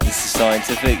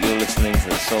Scientific, you're listening to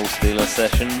the Soul Stealer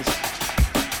Sessions.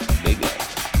 Big up.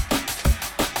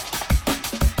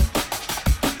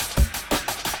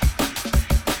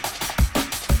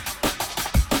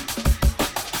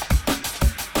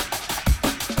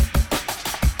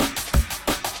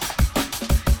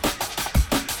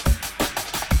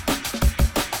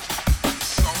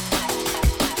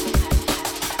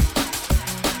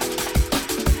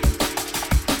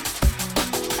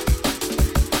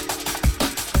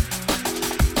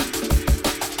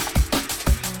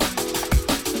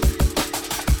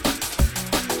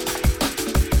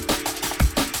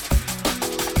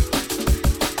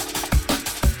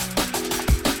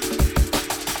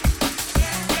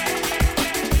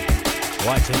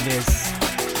 Watching this,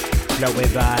 flowing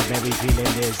vibe, man, we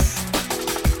feeling this.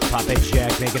 Pop it,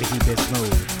 jack, make it keep it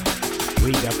smooth.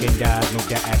 We duck and dive, move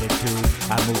the attitude.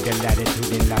 I move the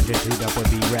latitude and longitude up with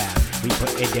the rap. We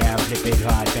put it down, flip it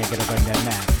hard, bank it up on the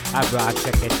map. I rock,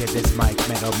 check it to this mic,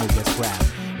 metal, move the scrap.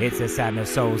 It's the sound of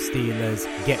Soul Stealers,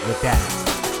 get with that.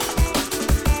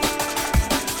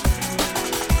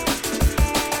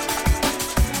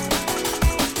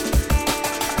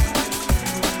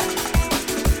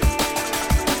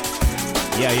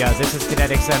 Yo, this is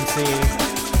Kinetics MC.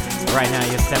 Right now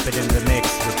you're stepping into the mix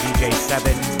with DJ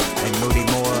 7 and Moody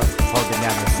Moore holding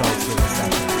down the Soul Stealer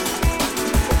Sessions.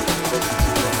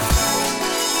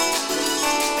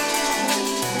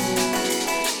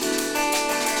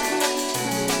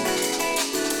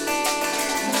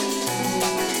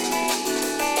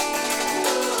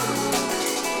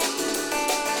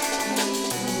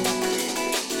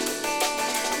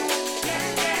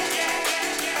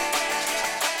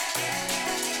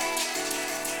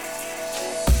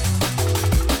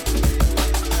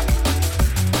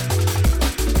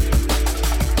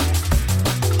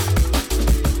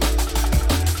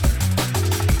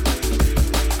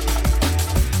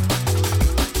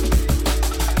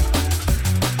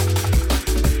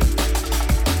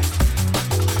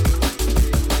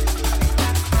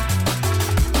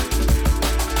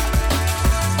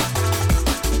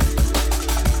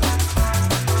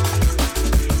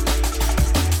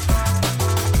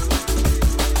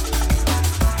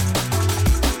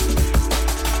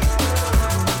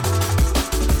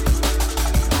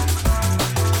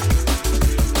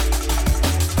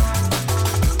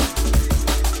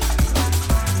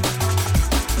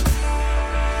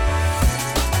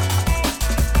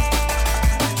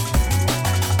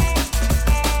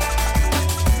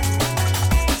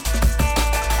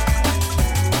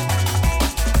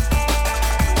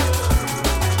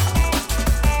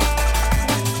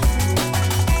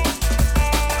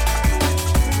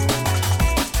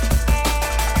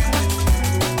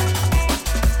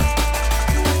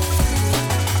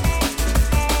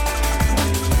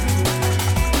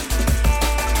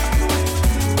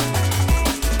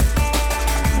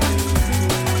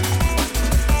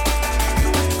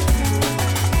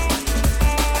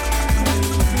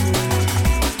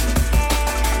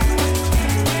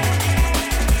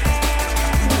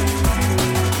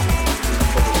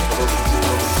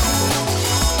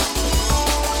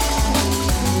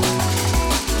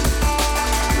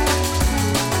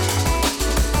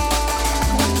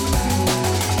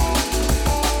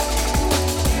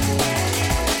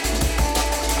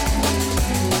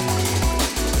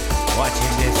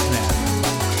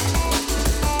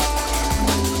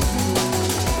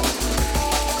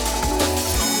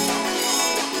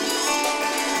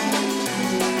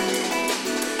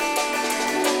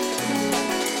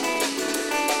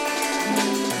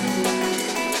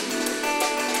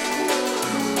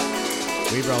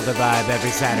 We roll the vibe every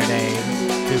Saturday,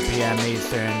 2 p.m.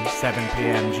 Eastern, 7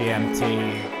 p.m.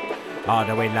 GMT, all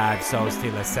the way live Soul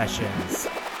Stealer Sessions.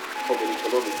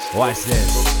 Watch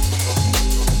this.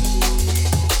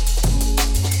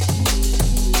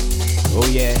 Oh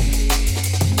yeah.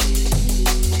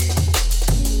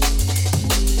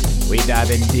 We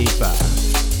diving deeper.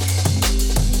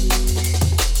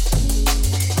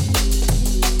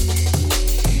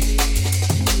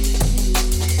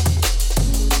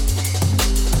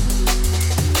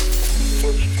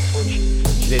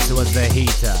 This was the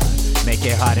heater, make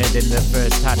it hotter than the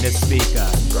first Honda speaker.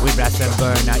 We blast and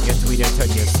burn out your tweeter, turn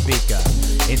your speaker.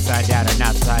 Inside out and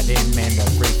outside in, man, the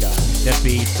freaker. The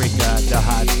beat freaker, the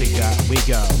hard speaker, we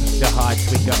go. The hard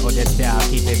tweaker or the style,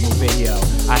 keep it moving, yo.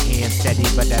 I hand steady,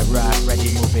 but that rock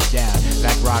ready, move it down.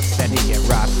 Like rock steady and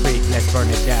rock creek, let's burn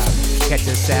it down.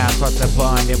 Catch the sound, cross the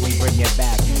pond, and we bring it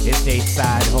back. It's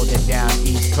stateside, hold it down,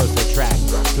 east coast the track.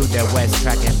 To the west,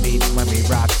 tracking beats when we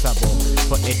rock subble.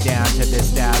 Put it down to the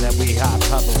style that we hop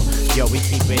hubble. Yo, we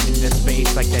keep it in the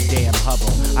space like the damn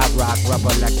Hubble. I rock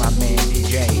rubber like my man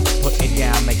DJ. Put it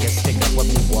down, make it stick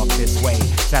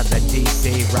Sounds of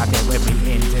DC, rockin' with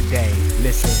me in today.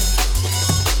 Listen.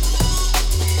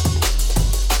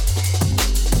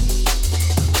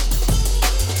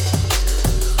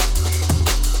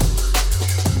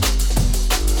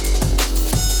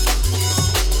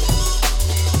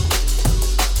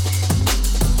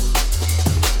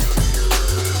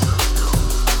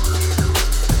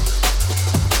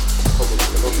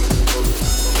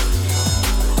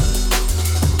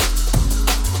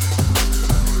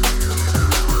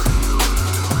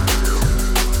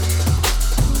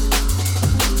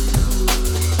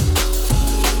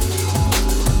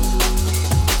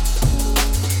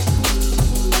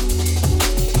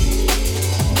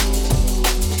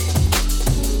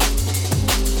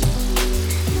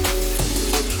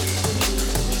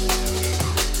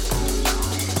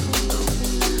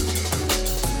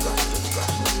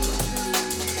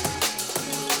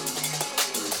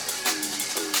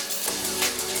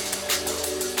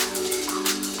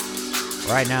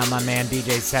 Right now, my man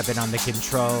DJ Seven on the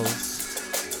controls.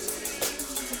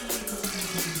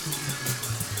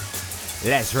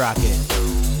 Let's rock it.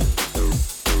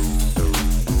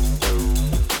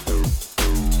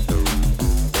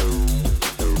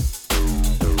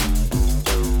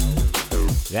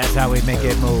 That's how we make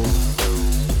it move.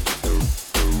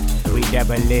 We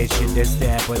devilish in the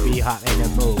step, we be hot in the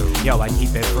move. Yo, I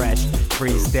keep it fresh.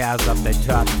 Freestyles up the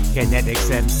top. Kinetics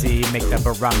MC, make the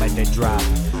barometer drop.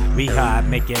 We hard,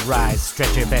 make it rise,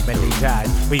 stretch your family ties.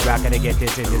 We rock gonna get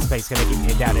this in this place, gonna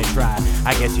get it down and try.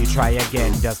 I guess you try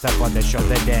again, dust up on the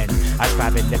shoulder then. I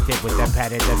scribe and lift it with the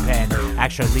pad and the pen.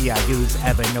 Actually, I use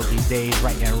Evernote these days,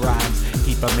 writing rhymes.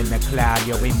 Keep them in the cloud,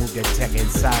 yo, we move the tech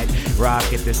inside.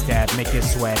 Rock it the step, make it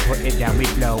sweat, put it down, we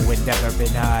flow. We've never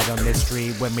been hard on the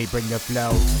street when we bring the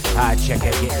flow. I check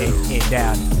it, get it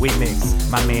down, we mix.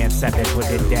 My man Seven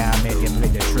put it down, man, you play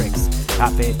the tricks.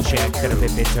 Hop it, check, cut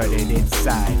flip it, turn it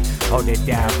inside. Hold it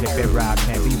down, flip it, rock,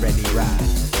 man, we ready,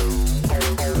 ride.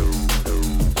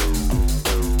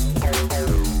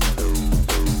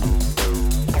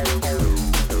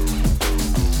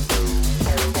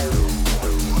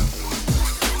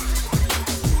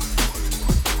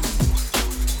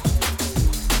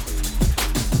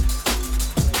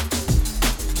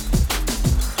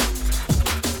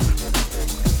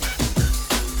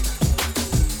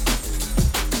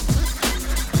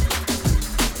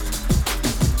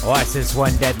 Oasis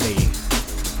One Deadly.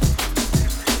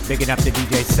 Bigging up the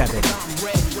DJ Seven.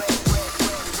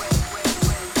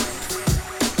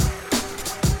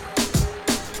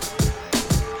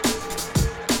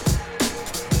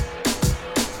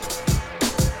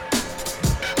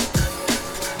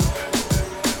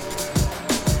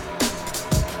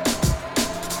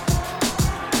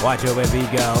 Watch it where we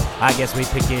go. I guess we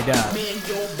pick it up.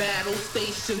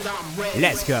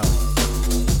 Let's go.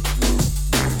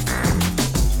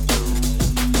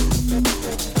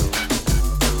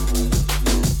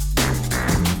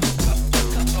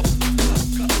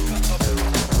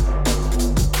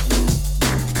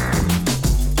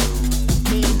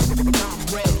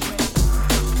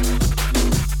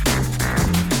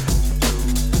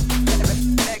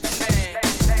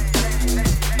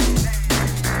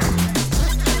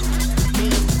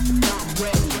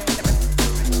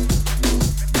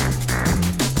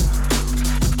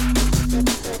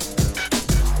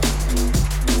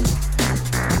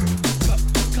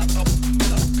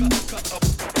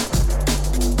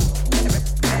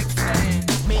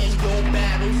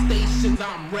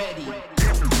 I'm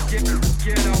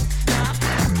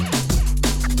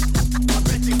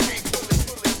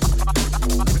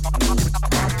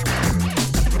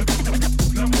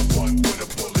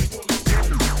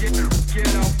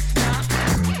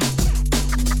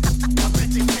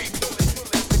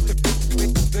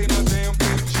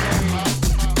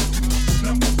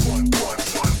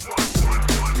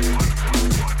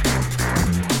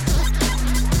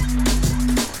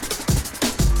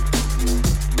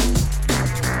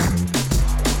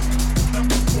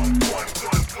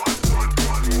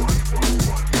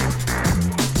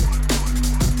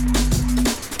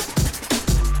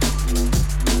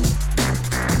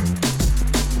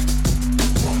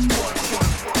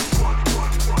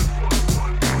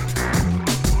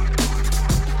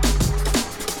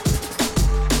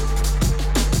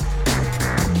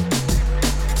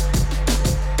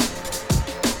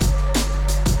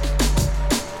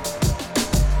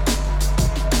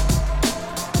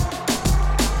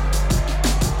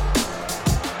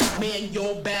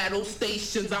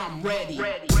ready.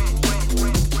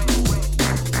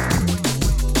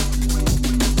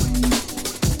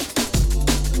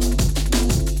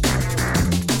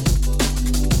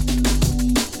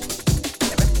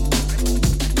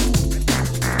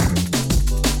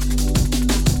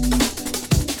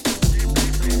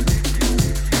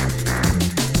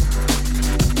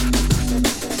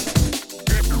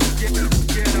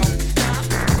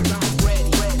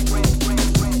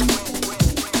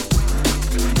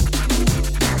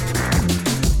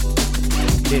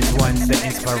 This one's the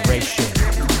inspiration.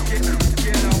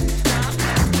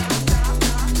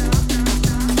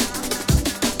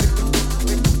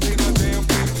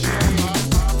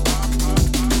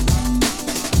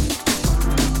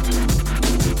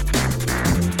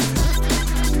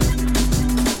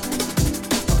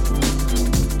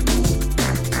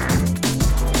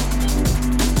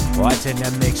 What's in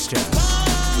the mixture?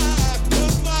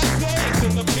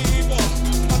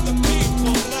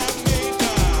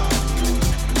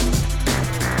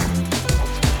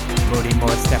 Moody Moore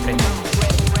stepping in.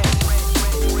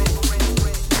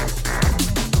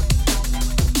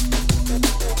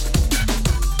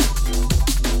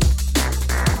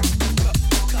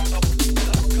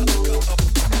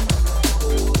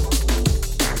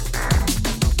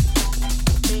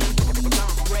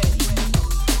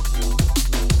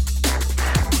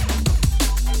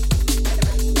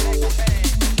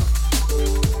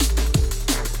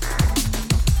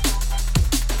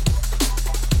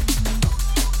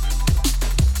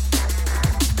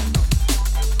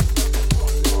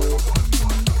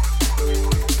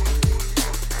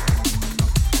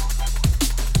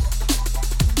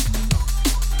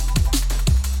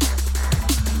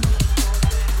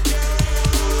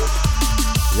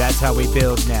 That's how we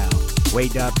build now.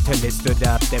 Wait up till it stood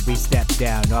up, then we step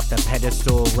down off the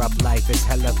pedestal. Rough life is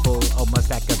hella full,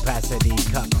 almost at capacity.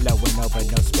 Cup blowing over,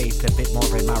 no space to fit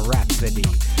more in my rhapsody.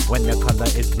 When the color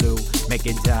is blue,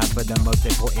 making time for the most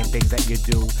important things that you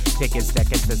do. Taking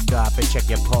seconds to stop and check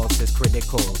your pulse is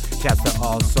critical. Shouts to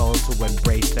all souls who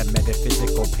embrace the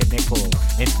metaphysical pinnacle.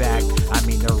 In fact, I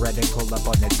mean the reticle up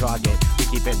on the target. We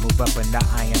keep it move up in the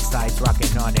iron sights,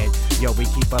 rocking on it. Yo, we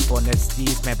keep up on the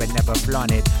steez, man, but never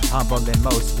flaunt it. Humble in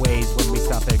most ways when we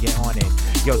start to get on it.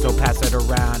 Yo, so pass it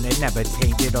around and never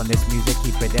tainted on this music.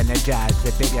 Keep it energized,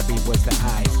 flip it every was the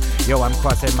eyes. Yo, I'm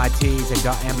crossing my T's and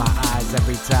dotting my I's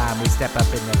every time we step up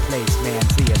in the place, man,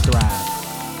 see us thrive.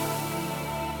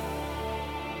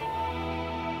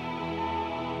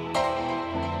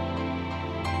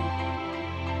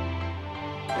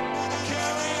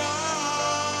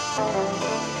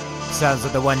 Sounds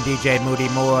of the one DJ Moody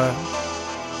Moore.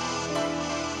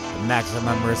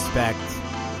 Maximum respect.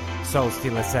 Soul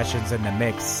Stealer Sessions in the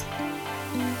mix.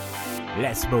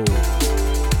 Let's move.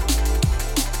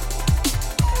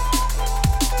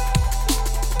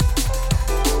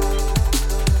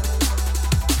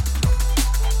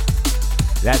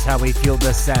 That's how we feel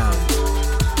the sound.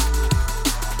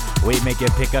 We make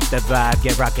it pick up the vibe,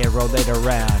 get rock and roll it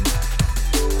around.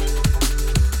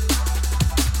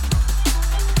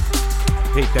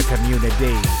 Pick the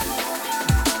community.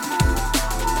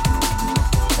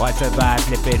 Watch the vibe,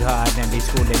 flip it hard, and be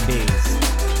schooling these.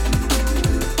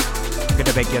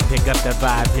 Gonna make you pick up the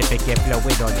vibe, flip it, get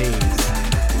flowing on these.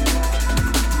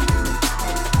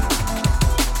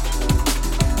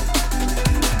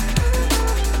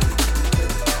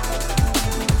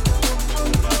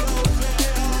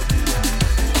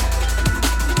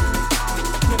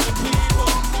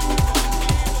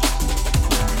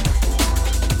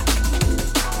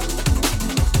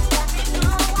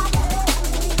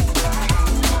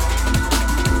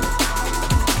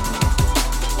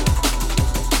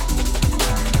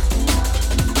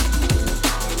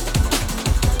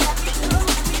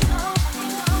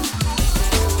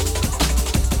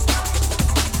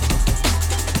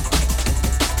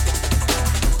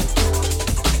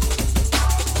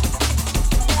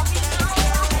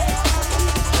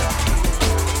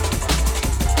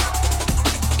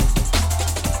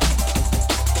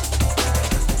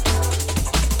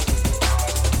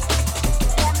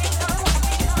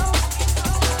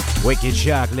 Wicked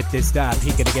shock, lift it stop,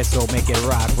 he gonna get so make it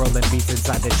rock. Rolling beats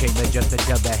inside the chamber just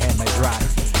until the hammer drop.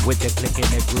 With the click in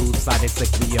the groove, slide it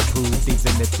slickly approved. These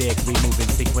in the thick, we move in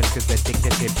sequence cause the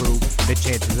thickness improved. The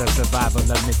chances of survival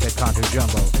of Mr. Contra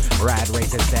Jumbo. Ride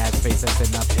races, stats, face us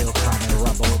an uphill, climb and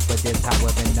rumble. But there's power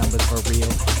in numbers for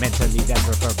real. Mentally that's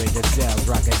referring to cells,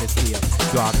 rocking the steel.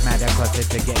 Dark matter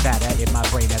clustered to get better in my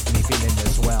brain, that's me feeling the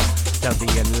swell. Tell the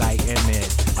enlightenment,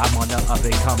 I'm on the up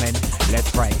and coming. Let's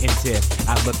brighten tip.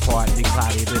 I look partly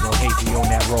cloudy, little hazy on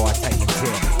that raw Titan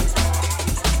tip.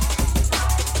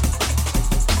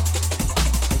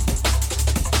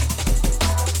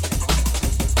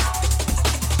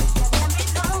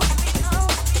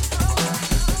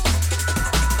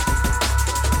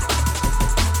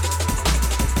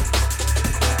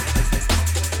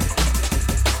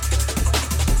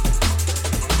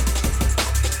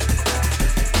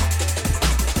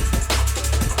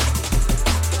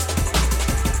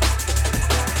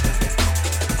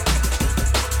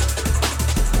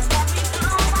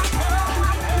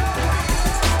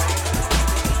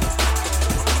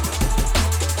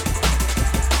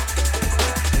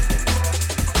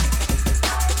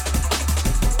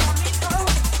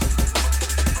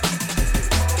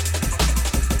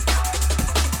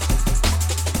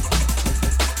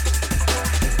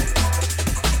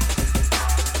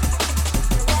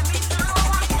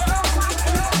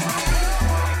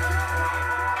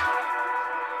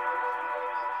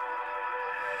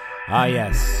 Ah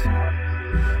yes,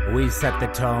 we set the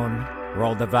tone,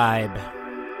 roll the vibe.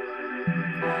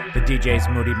 The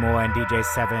DJs Moody Moore and DJ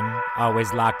 7,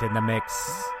 always locked in the mix.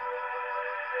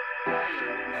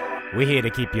 We're here to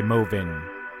keep you moving,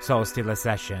 Soul Stealer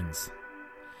Sessions,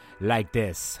 like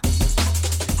this.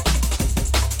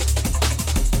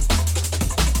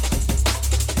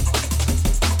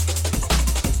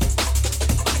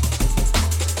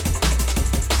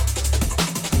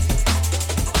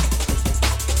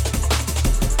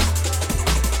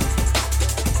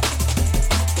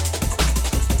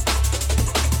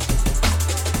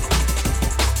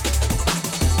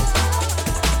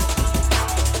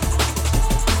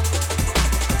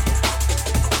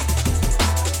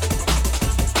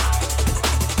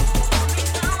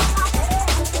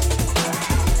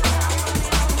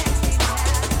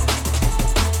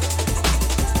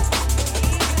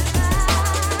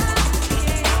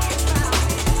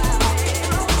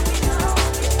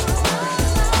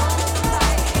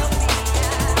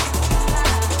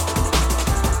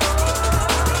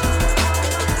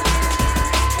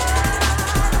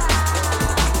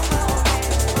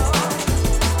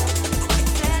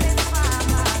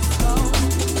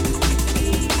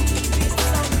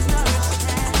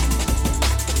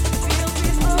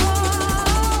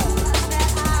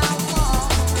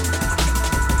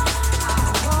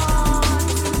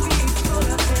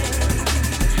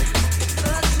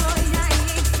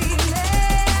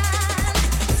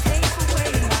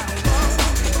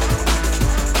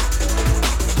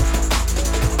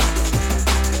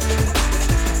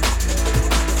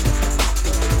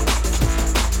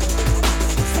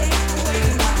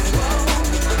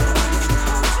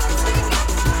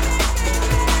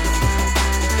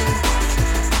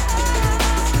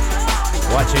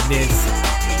 Watching this.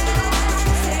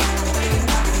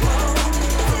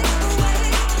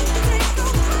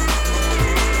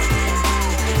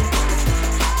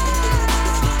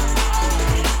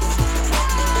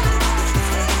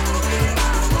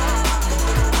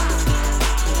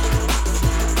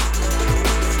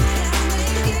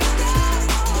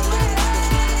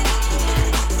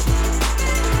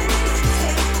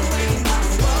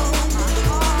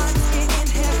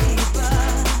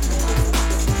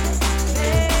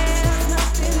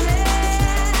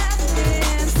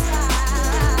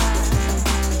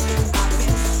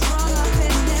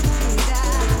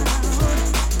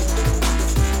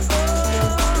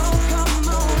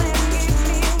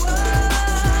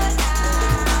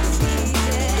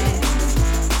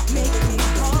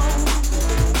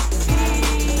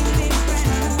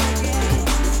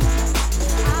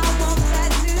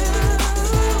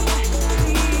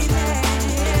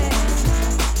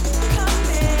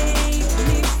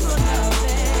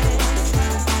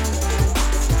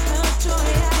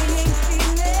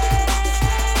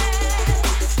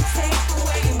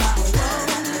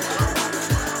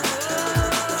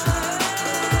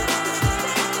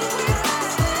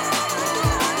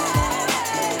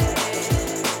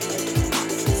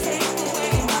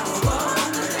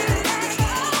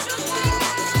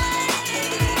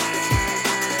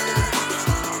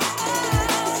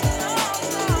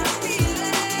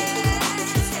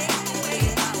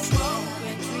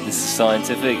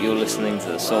 Scientific, you're listening to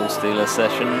the Soul Stealer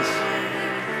Sessions.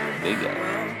 Big up.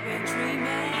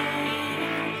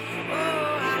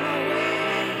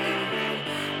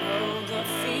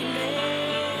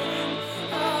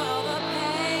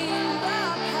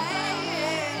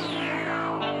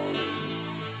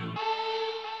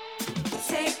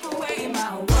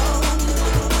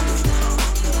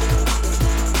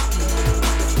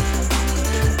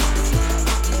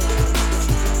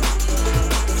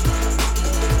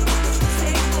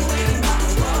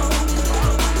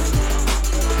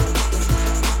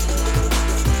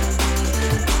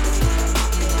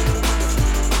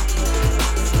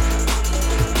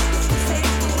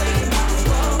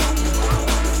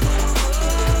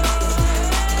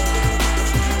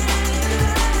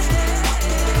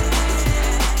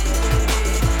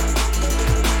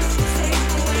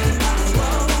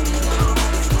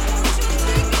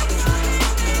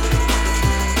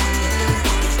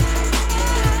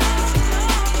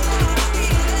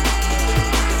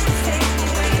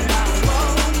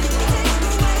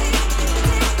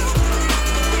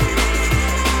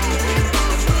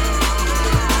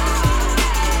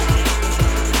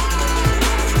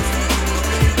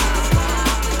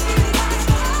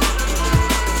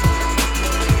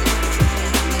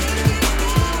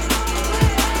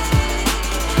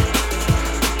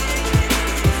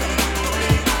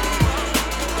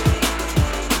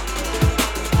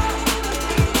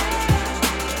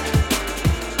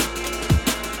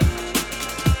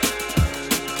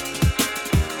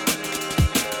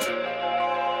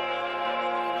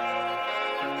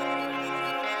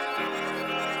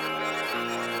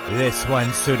 This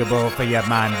one's suitable for your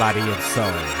mind, body, and soul.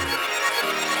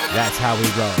 That's how we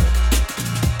roll.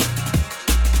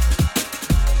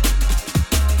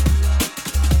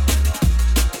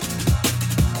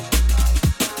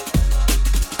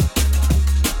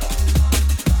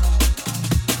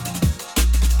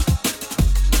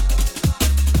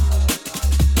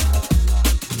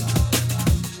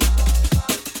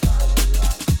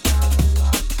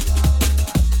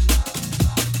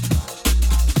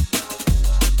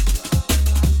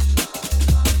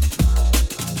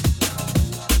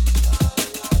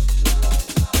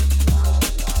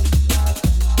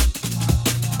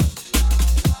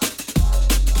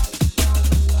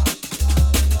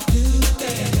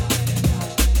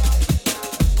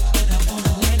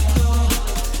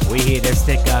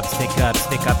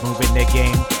 Stick up, moving the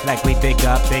game like we big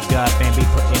up, and be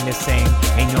putting the same.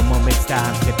 Ain't no moments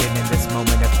time skipping in this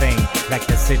moment of fame. Like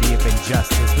the city of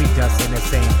injustice, we dust in the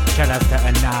same. Shout outs to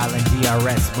Anal and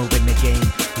DRS, moving the game.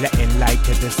 Letting light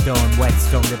to the stone,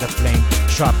 whetstone to the flame.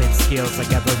 Sharpen skills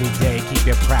like every day, keep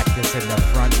your practice in the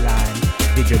front line.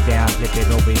 Dig it down, flip it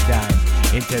over dime.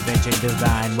 Intervention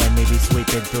design when we be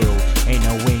sweeping through. Ain't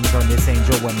no wings on this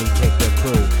angel when we take the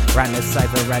crew. Round the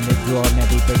cipher, round the door, man,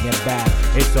 we bring it back.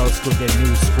 It's old school to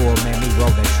new school, man, we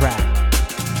roll the track.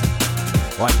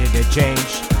 Wanting to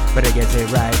change, but it gets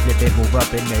it right, flip it, move up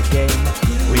in the game.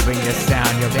 We bring the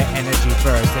sound, yo, the energy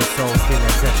first. The soul still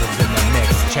essentials in the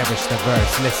mix. Cherish the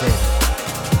verse, listen.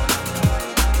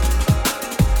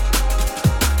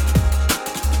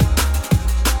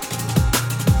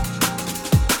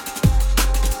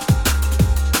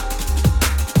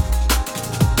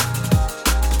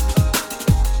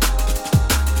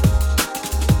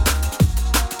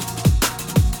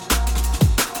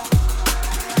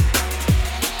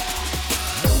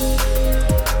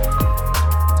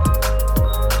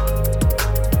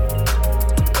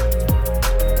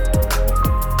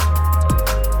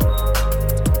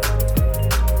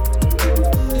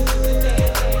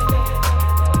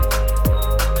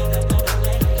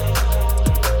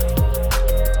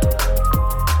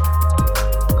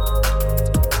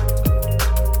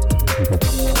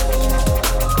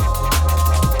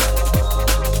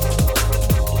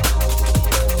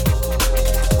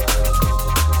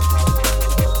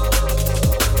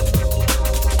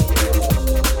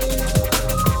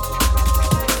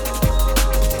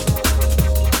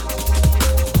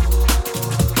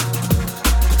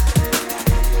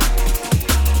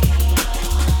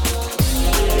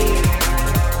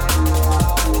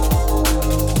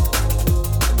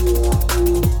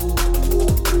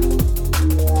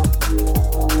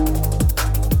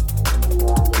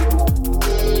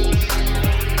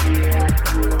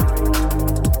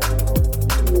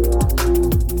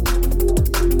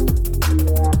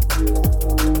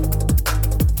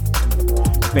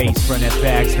 Face front and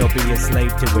facts, don't be a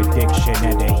slave to addiction.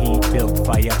 And the heat build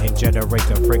fire and generate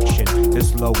the friction. The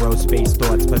slow road space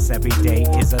thoughts, plus every day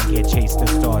is a get chase the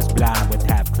stars blind with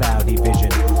half cloudy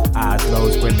vision. Eyes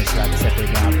lows, grimace like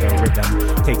stepping out the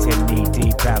rhythm. Takes him knee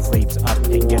deep, bounce leaps up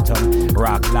and get him.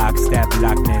 Rock, lock, step,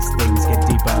 lockness, things get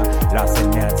deeper. Lost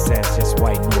in that sense, just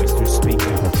white noise through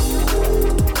speaker.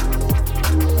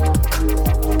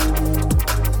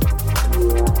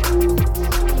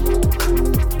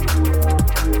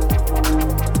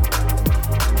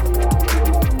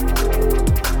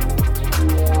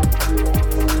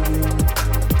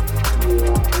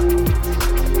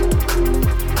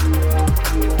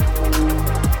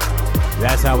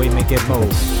 That's how we make it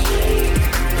move.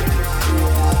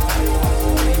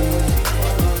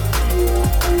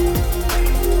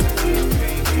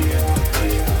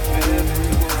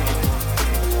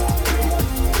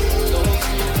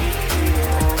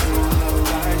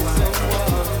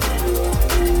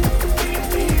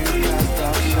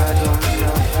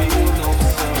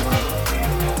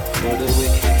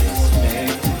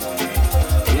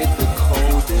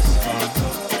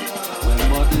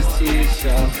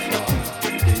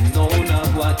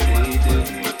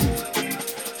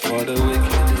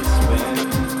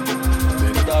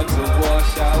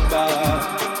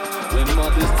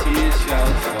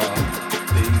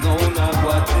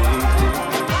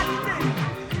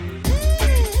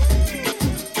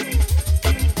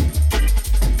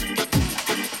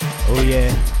 Oh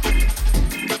yeah.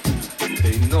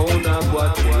 They know not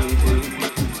what they do.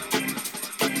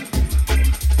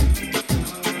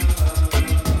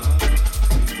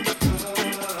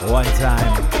 One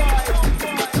time.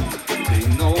 They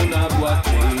know not what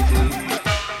they do.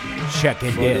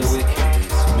 Checking this.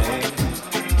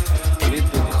 With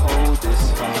the coldest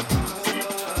heart,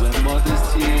 when mother's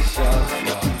tears shall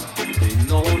fall, they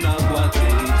know not what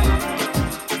they do.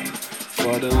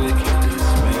 For the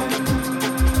wickedest man.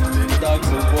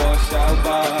 wash our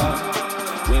bar.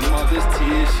 When mother's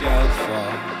tears shall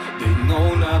fall, they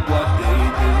know not what they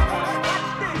do.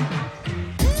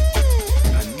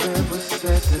 I never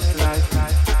said this life.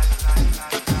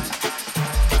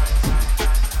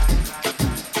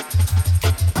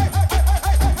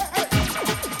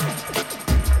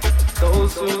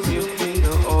 Those who you hate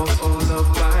are also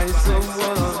loved by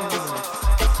someone.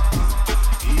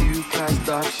 You cast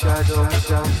dark shadows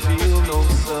shall feel no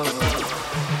sun.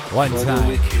 One For time. the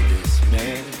wickedest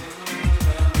man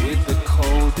with the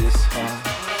coldest heart,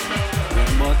 when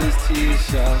mother's tears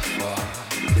shall fall,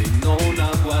 they know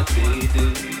not what they do.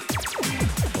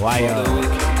 Why For the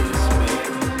wickedest man,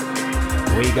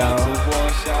 we go. to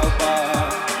wash our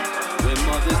bar, when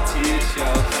mother's tears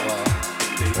shall fall,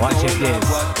 they Watch know it, not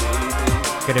this. what they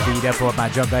do. Gonna be there for my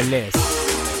jungle list.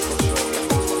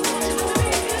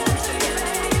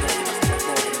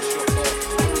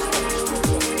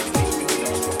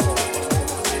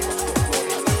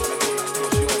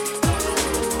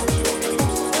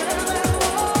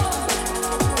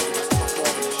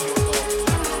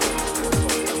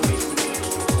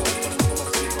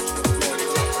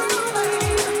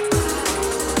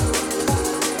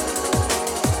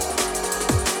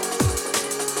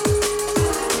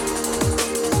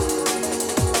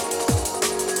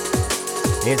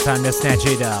 It's time to snatch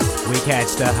it up. We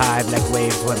catch the hive like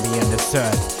waves when we in the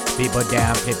surf. People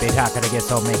down, flip it hot, gotta get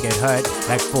so make it hurt.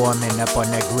 Like foremen up on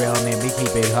the grill, man, we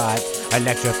keep it hot.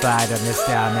 Electrified on the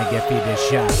style, man, get feet a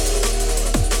shot.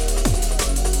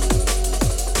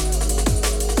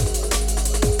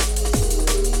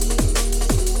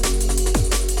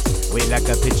 We like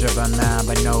a picture of a man,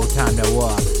 but no time to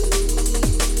walk.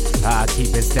 I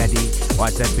keep it steady.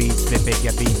 Watch the beats, flip it,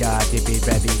 your beat, dip it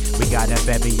ready. We got a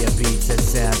bevy of beats and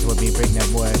sounds when we bring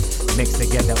them work. Mix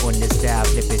together on this style,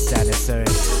 flip it, side and surge.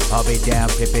 I'll be down,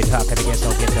 flip it, hot, gotta get so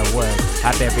get the word.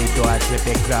 I bury thoughts, flip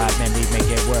it, cloud, then we make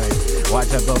it work. Watch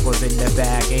the vocals in the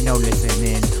back, ain't no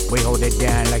listening. We hold it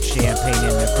down like champagne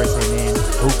in the christening.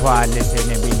 Who part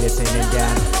listening, we listening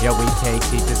down. Yo, we take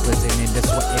deep, just listening to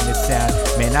sweat in the sound.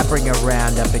 Man, I bring a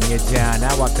round up in your town.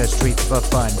 I walk the streets for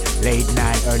fun. Late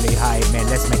night, early high, man,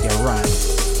 let's make it run.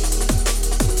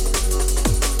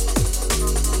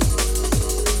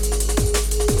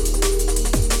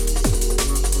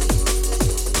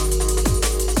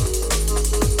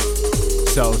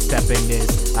 So step in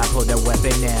this, I pull the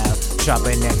weapon out.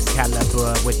 Sharpen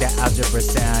Excalibur with the algebra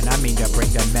sound. I mean to break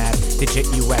the map, to trick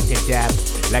you at the dap.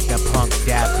 Like a punk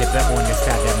dap, flip it on the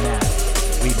side of the map.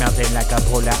 We melting like a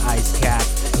polar ice cap.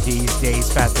 These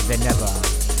days faster than ever.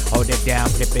 Hold it down,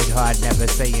 flip it hard, never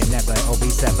saying never. Oh, we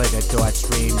sever the thought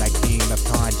stream like beam of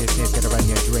consciousness, gonna run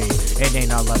your dream. It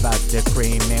ain't all about the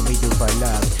cream, man, we do for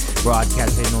love.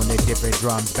 Broadcasting on the different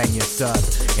drums, bang your sub.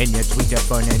 And your tweet up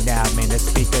burning out, man, the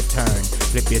speaker turn.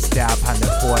 Flip your style, pound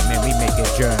the port, man, we make it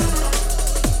journ.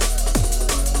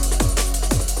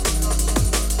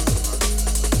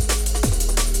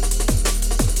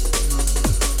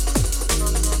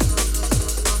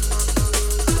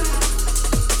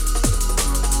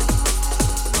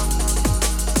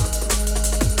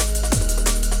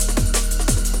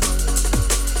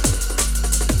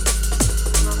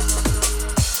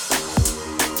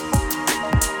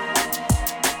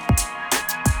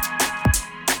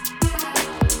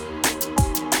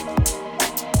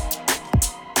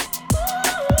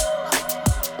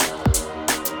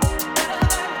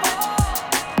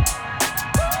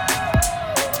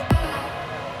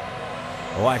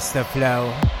 Watch the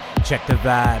flow, check the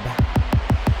vibe,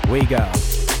 we go.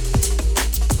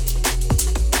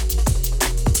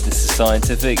 This is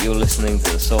Scientific, you're listening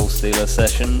to the Soul Stealer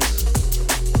Sessions.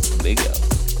 Big up.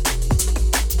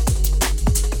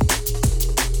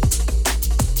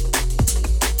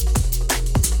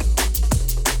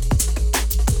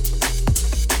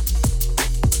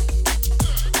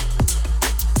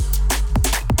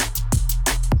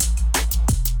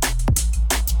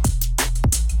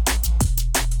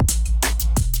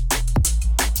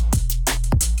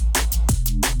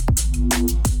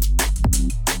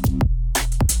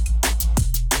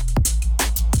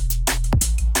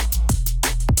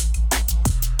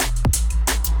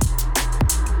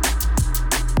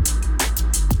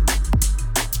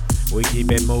 We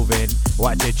keep it moving,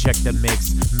 watch it, check the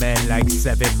mix. Man like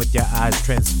 7 with your eyes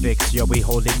transfixed. Yo, we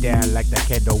hold it down like the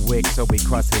candle wick, so we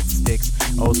cross it sticks.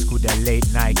 Old school the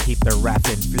late night, keep the rap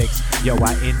in flicks. Yo,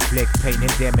 I inflict pain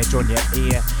and damage on your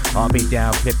ear. I'll be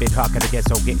down, flip it hard, gonna get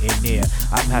so getting near.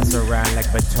 I pass around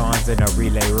like batons in a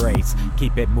relay race.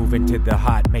 Keep it moving to the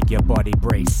heart, make your body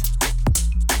brace.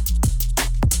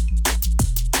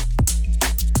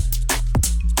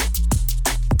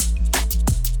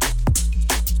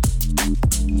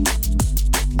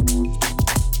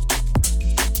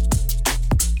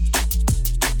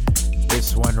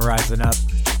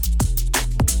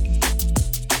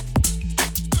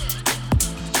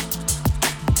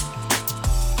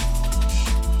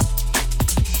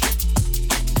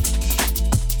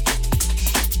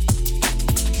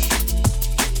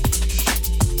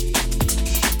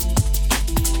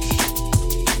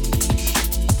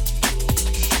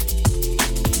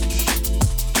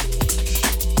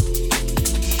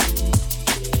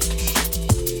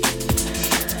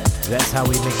 That's how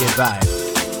we make it vibe.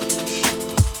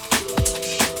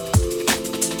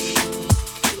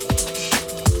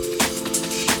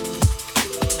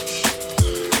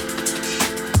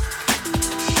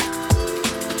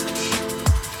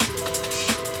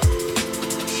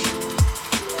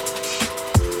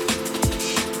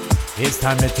 It's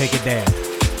time to take it there.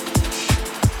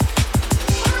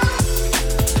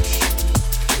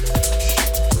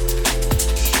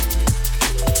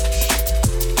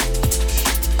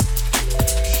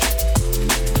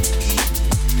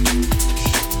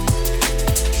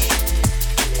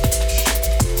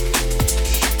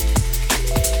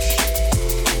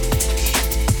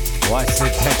 What's the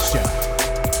texture?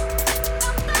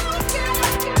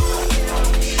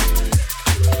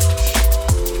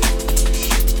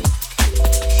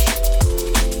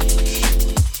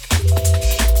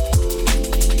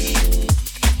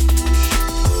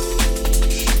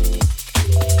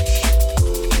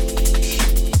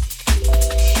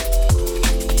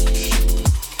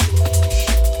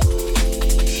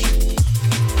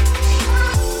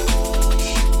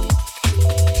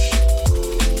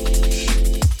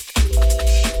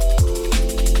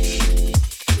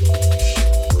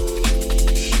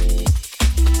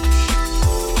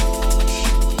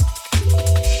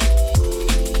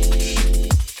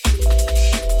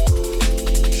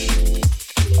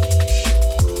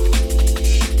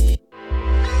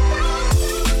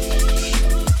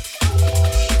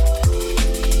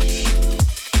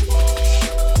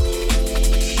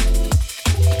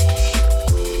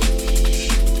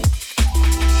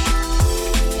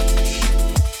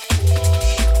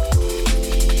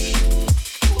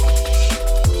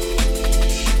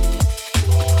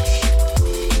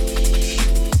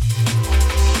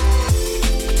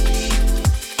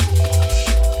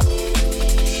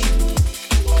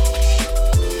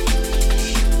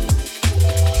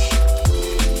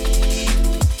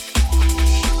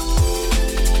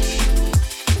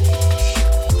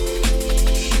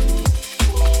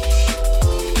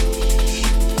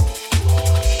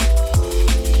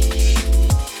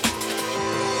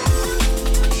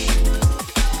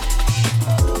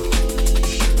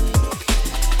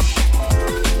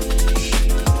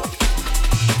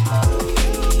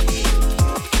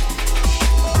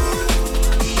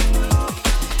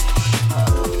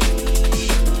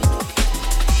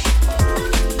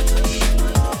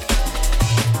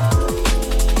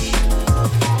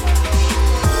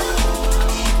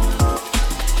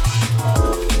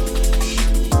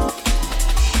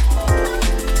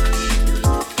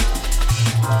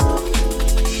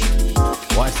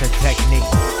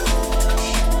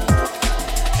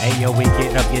 Yo, we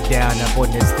get up, get down, up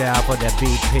on this style for the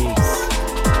beat piece.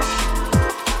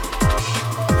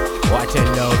 Watch it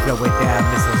low, flow it down,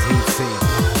 Mrs. Heat Seek.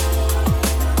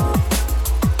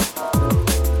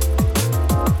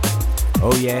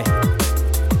 Oh yeah.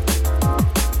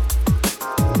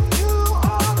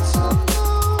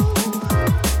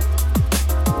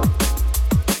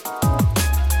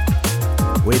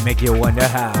 We make you wonder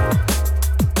how.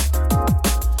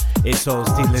 It's Soul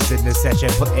Stealers in the session,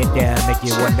 put it down, make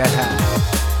you wonder how.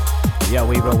 Yo,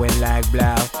 we rollin' like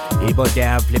blow. Ebo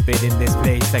down, flip it in this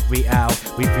place like we out.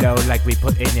 We flow like we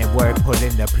put in work,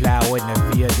 pulling the plow in the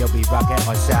field. Yo, we rockin'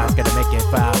 our sounds, gotta make it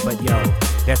foul. But yo,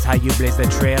 that's how you blaze the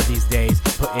trail these days.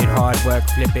 Put in hard work,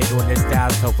 flip it on the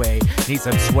styles away. Need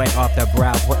some sweat off the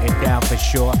brow, put it down for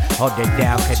sure. Hold it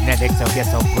down, kinetics, so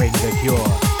guess I'll bring the cure.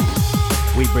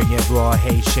 We bring it raw,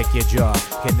 hey, shake your jaw.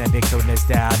 Kinetics on the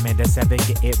style, man, the 7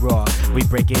 get it raw. We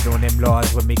break it on them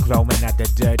laws when we clawing out the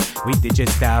dirt. We did your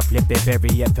style, flip it very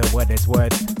yet for what it's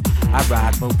worth. I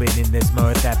rock, moving in this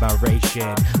mirth,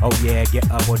 admiration. Oh yeah,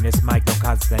 get up on this mic, no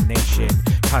consternation.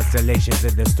 Constellations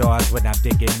in the stars when I'm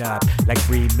digging up. Like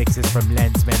remixes from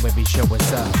Lensman when we show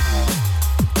us up.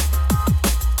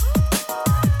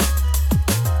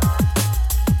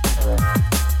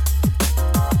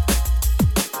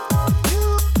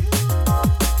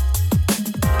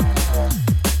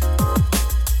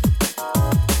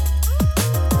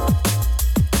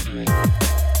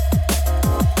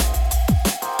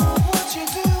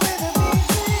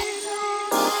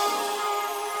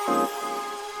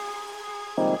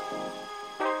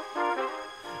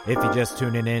 If you're just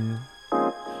tuning in,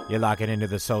 you're locking into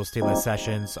the Soul Stealer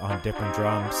sessions on different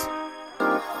drums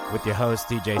with your host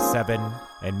DJ 7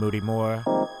 and Moody Moore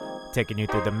taking you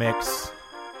through the mix.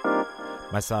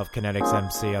 Myself, Kinetics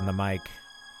MC on the mic.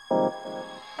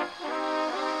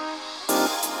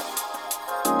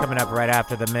 Coming up right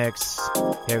after the mix,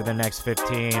 here for the next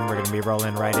 15, we're going to be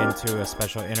rolling right into a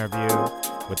special interview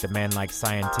with the man like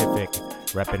Scientific,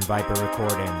 reppin' Viper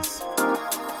Recordings.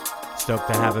 Stoked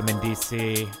to have him in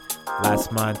DC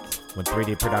last month. when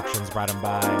 3D Productions brought him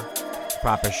by.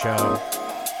 Proper show.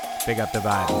 Big up the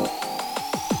vibe.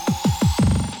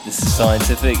 This is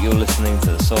Scientific, you're listening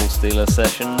to the Soul Stealer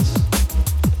Sessions.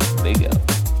 Big up.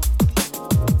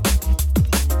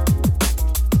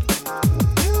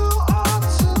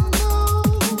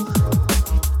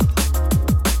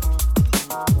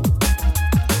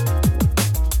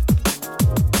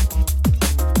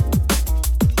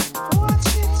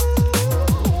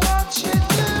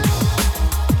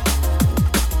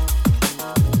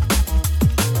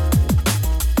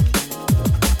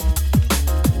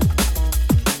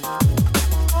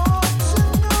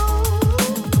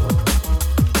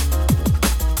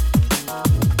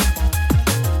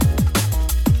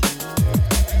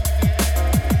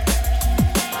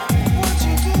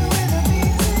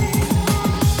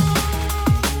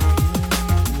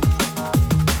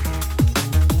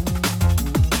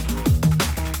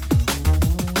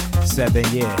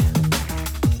 Yeah,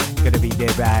 gonna be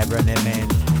there by running man.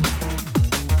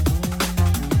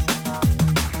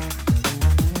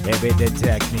 Every the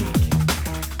technique.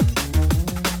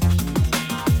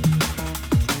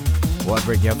 What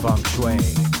bring your feng shui?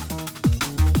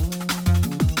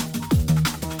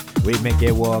 We make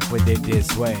it walk with it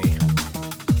this way.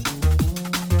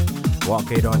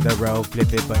 Walk it on the road,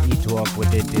 flip it, but you talk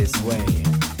with it this way.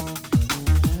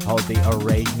 Hold the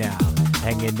array now.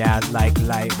 Hanging out like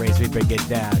light rays, we bring it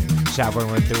down.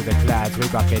 Showering through the clouds, we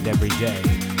rock it every day.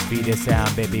 Beat the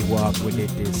sound, baby, walk with it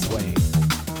this way.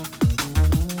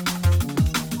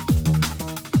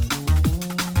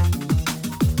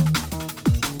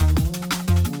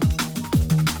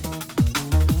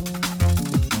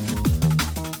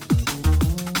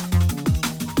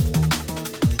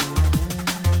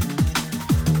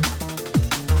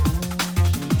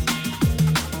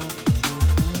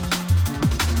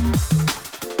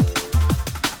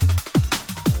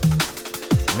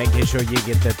 Making sure you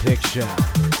get the picture.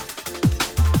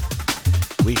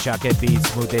 We shock it beat,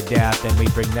 smooth it down, then we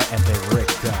bring the epic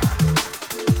Richter.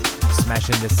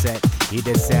 Smashing the set, heat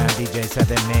the sound, DJ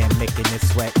 7 man making it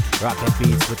sweat. Rockin'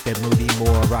 beats with the moody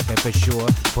more, rockin' for sure.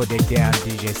 Put it down,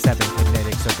 DJ 7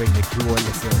 Kinetics, so bring the cure,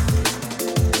 listen.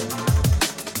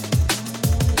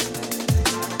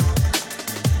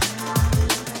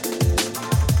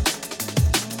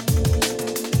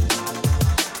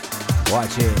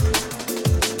 Watch it.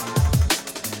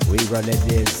 We running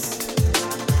this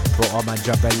for all my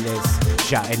jugglers,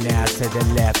 shouting out to the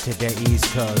left, to the east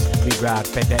coast. We rock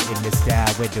better in the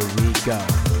style, where do we go?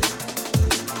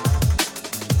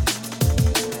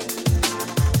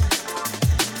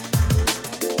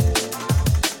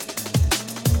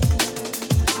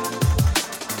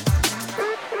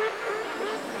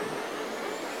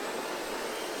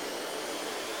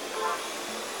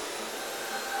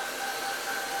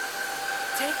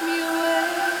 Take me away.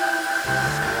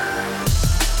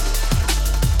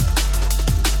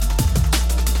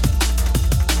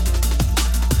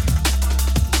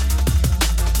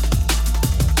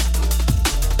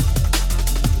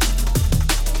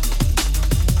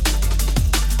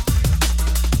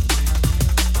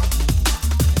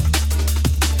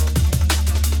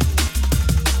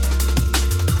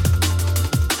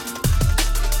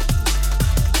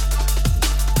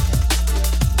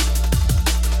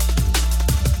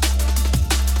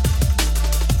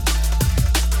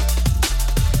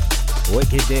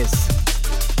 Wickedness.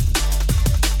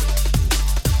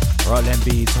 Rolling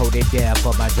beats, hold it down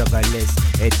for my jugglers.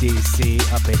 At DC,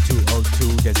 up at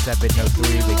 202 to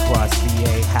 703, we cross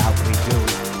VA, how we do.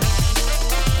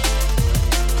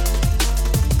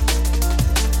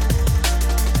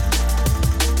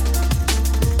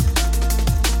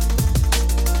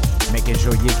 Making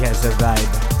sure you can survive.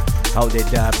 Hold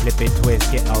it up, flip it, twist,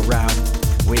 get around.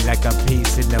 We like a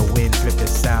piece in the wind, flip the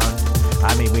sound.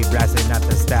 I mean, we blasting out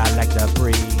the style like the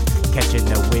breeze, catching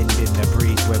the wind in the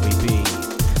breeze where we be.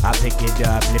 I pick it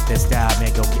up, lift the style,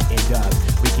 man, go get it up.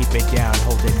 We keep it down,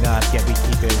 holding up, yeah, we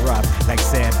keep it rough. Like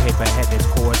sandpaper, headed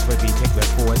course, where we take the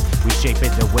force. We shape it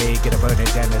the way, get a burner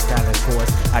down the stylus course.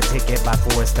 I take it by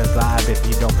force to vibe if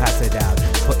you don't pass it out.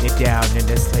 Put it down in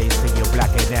this place till you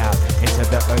black it out. Into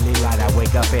the early light, I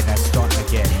wake up and I start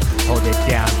again. Hold it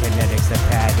down, kinetics, the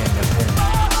pad and the pen.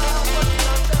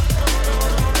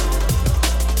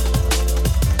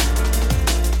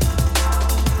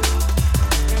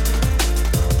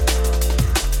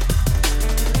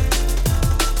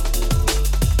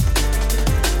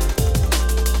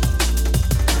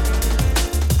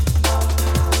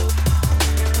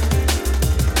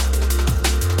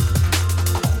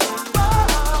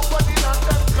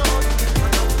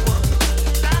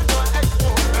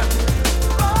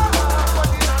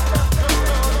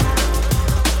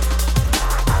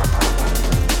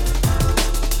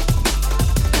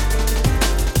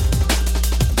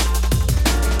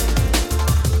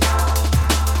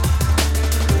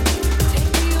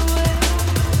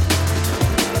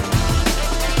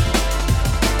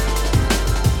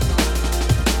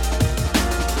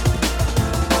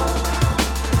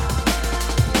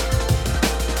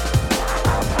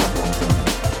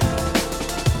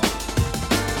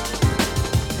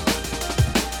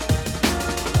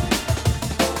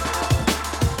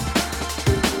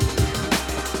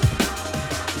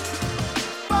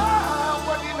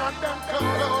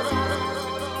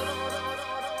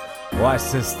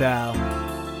 Watson style.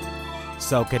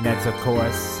 Soul Connect, of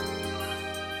course.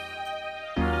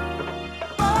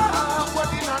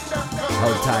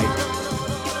 Hold tight.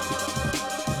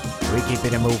 We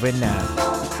keeping it moving now.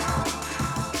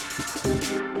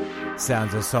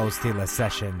 Sounds of Soul Stealer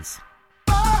Sessions.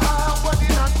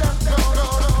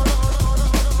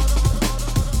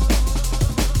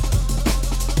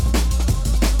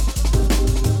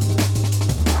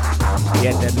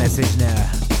 Get the message now.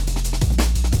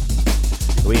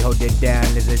 We hold it down,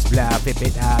 let this blow, flip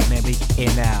it out, man, we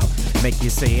in out. Make you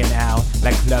say it out,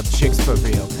 like club chicks for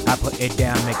real. I put it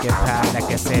down, make it pound, like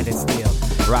I said it's steel.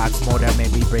 Rocks more than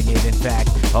maybe bring it in fact.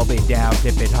 Hold it down,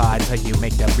 flip it hard till you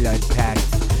make the blood pack.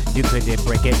 You couldn't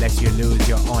break it lest you lose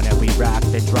your honor. We rock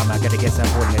the drama, gotta get some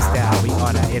for the style. We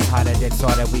honor, it's harder than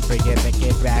sorta. We bring it, make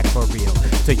it back for real.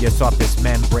 To your softest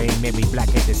membrane, maybe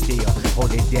blacken the steel.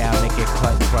 Hold it down, make it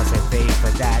cut, cross and fade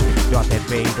for that. Drop and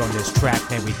fade on this track,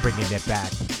 then we bringing it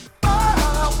back.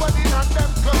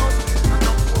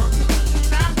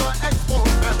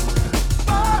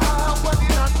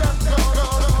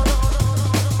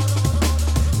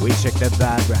 We check the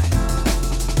vibe right.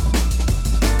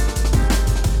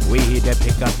 We hear the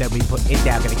pickup, then we put it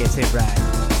down, gonna get it right.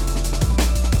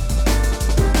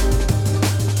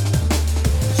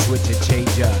 Switch and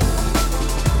change up.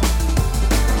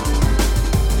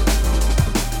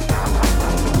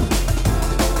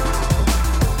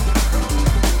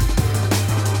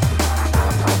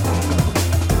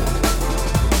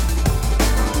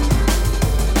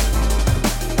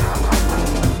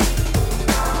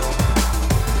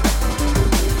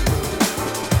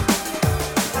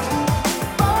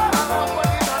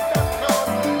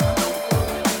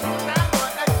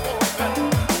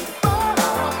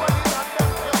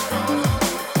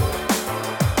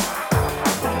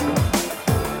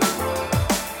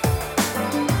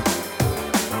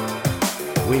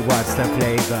 What's the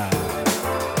flavor?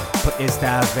 Put your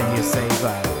styles when you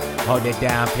savor. Hold it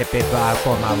down, flip it back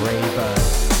for my ravers.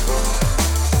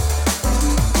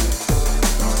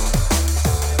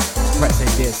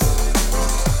 Pressing this.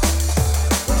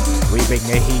 We bring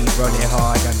the heat, run it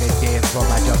hard on the dance for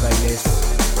my juggle list.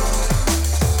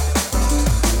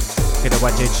 Gotta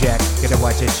watch it check, gotta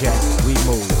watch it check. We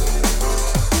move.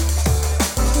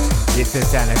 It's the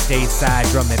sound of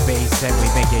stateside drum and bass, and we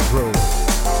make it groove.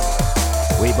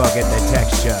 We bugging the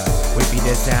texture. We beat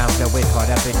the sound that we caught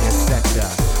up in your sector.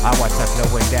 I watch us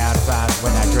flowing down fast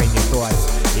when I drain your thoughts.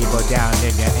 Evil down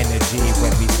in your energy when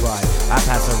we squad. I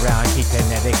pass around, keep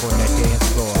kinetic on the dance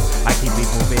floor. I keep it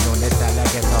moving on this side, I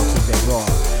guess I'll keep it raw.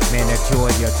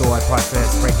 Manicure your thought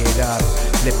process, break it up.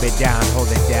 Flip it down, hold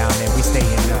it down, and we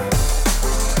staying up.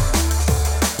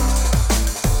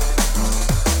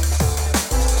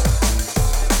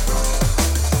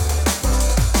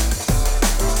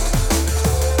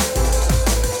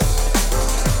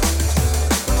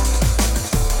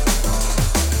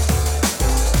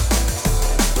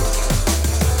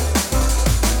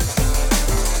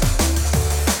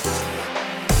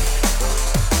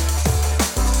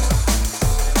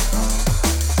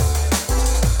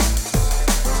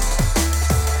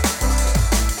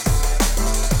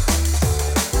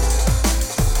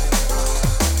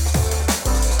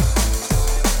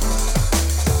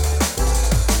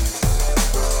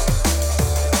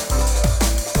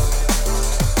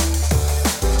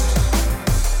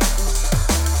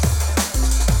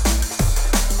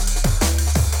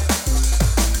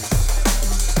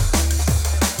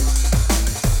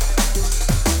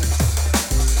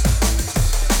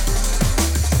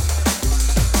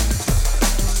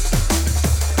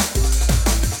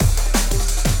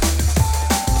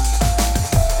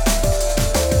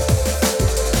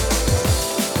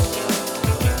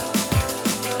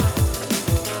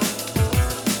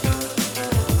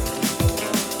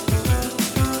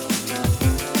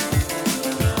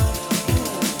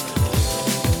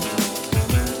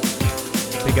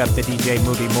 Up to DJ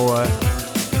Moody Moore.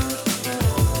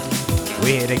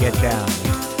 We're here to get down.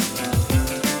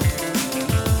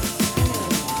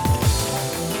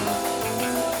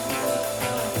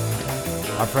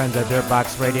 Our friends at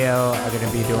Dirtbox Radio are going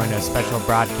to be doing a special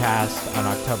broadcast on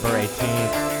October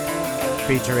 18th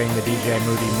featuring the DJ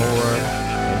Moody Moore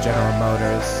and General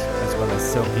Motors, as well as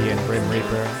Silky and Grim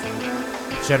Reaper.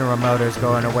 General Motors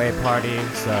going away party,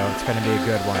 so it's going to be a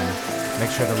good one. Make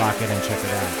sure to lock it and check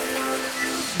it out.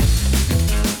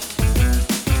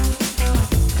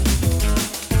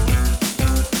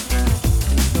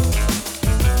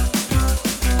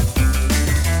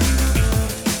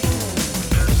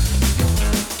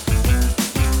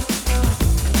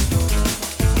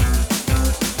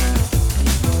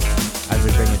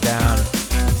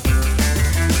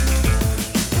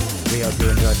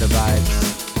 the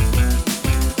vibes.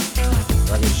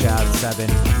 Rugged Shout 7,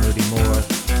 Moody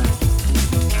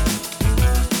Moore.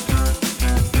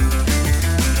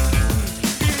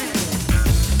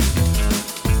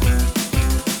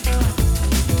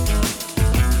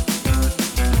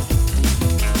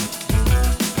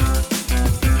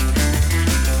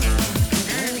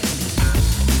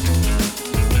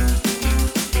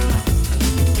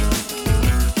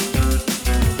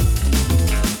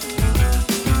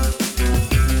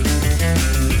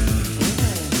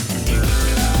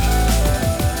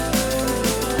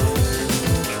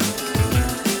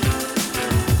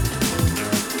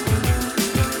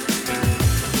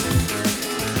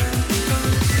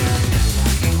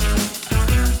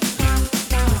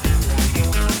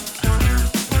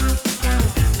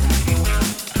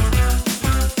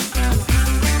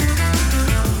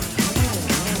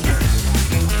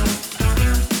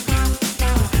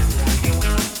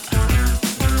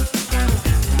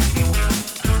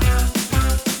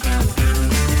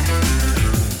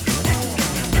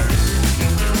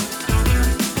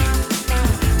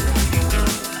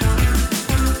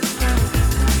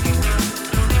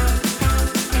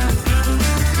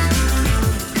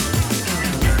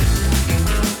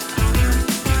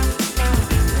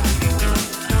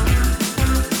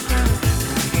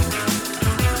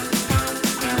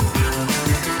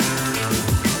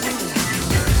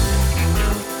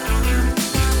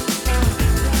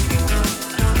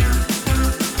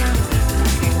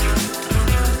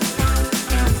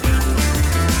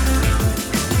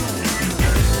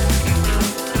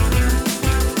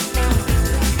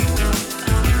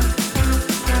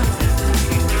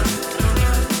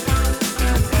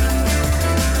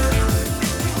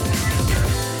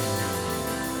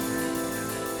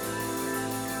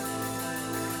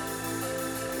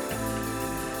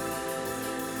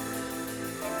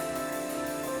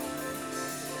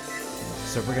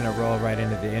 So we're gonna roll right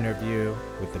into the interview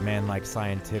with the Man Like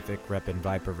Scientific reppin'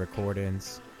 Viper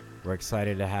Recordings. We're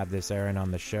excited to have this Aaron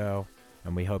on the show,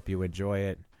 and we hope you enjoy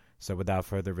it. So without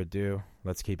further ado,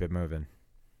 let's keep it moving.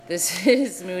 This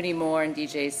is Moody Moore and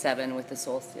DJ 7 with the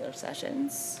Soul Stealer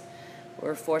Sessions.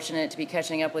 We're fortunate to be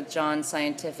catching up with John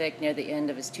Scientific near the end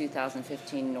of his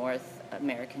 2015 North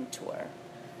American tour.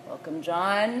 Welcome,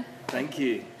 John. Thank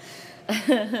you.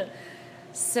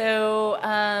 So,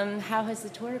 how has the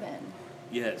tour been?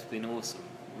 Yeah, it's been awesome.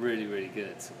 Really, really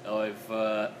good. I've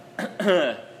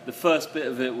the first bit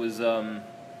of it was I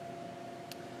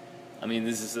mean,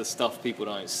 this is the stuff people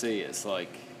don't see. It's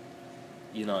like,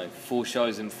 you know, 4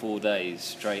 shows in 4 days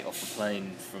straight off a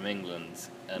plane from England,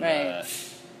 and Right.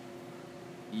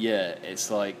 yeah,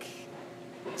 it's like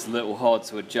it's a little hard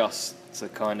to adjust to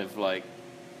kind of like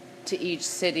To each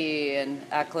city and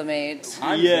acclimate.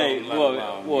 yeah,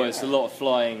 well, it's a lot of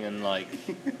flying and like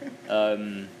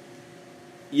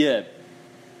yeah,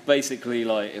 basically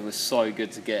like it was so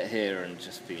good to get here and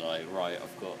just be like, right,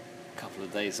 I've got a couple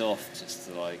of days off just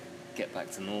to like get back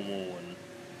to normal and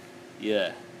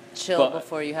yeah. Chill But-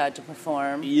 before you had to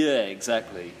perform. Yeah,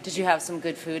 exactly. Did you have some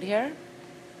good food here?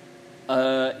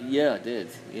 Yeah, I did.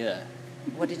 Yeah.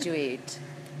 What did you eat?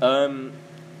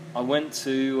 I went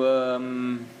to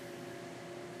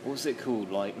what was it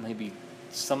called? Like maybe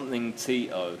something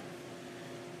Tito.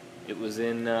 It was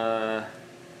in.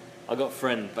 I got a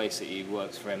friend basically who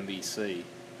works for NBC.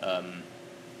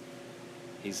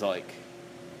 He's like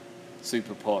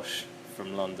super posh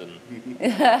from London.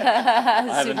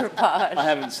 Super posh. I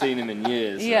haven't seen him in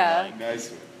years. Yeah. And, like,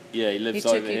 Nice. yeah, he He lives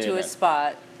took over you here. to a now.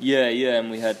 spot. Yeah, and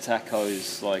we had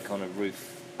tacos like on a roof.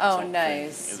 Oh, type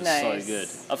nice, thing. It was nice. so good.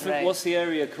 I think Right. what's the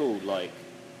area called? Like,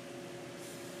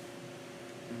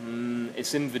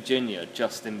 it's in Virginia,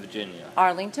 just in Virginia.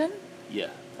 Arlington? Yeah.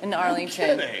 In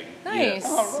Arlington. kidding. Nice,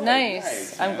 Oh, right, nice.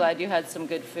 nice, I'm man. glad you had some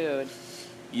good food.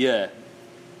 Yeah.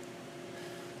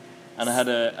 And I had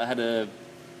a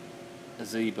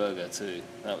Z burger too.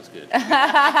 That was good.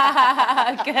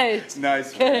 Good.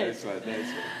 Nice one, Good. nice one, nice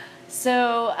one.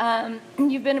 So,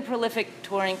 you've been a prolific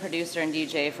touring producer and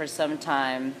DJ for some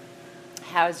time.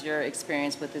 How's your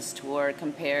experience with this tour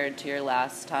compared to your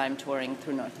last time touring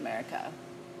through North America?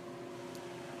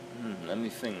 Let me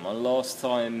think. My last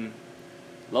time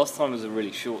was a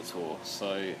really short tour.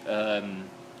 So,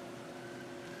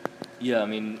 yeah, I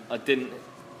mean, I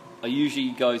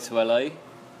usually go to LA.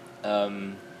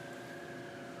 And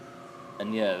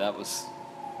yeah,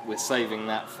 we're saving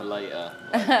that for later.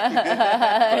 Like,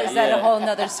 Is that a whole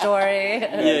nother story?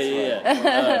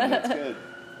 Yeah. That's good.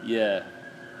 Yeah,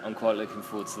 I'm quite looking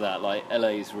forward to that. Like,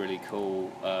 LA is really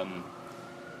cool.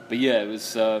 But yeah, it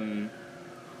was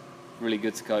really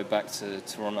good to go back to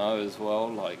Toronto as well.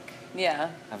 Like, Yeah.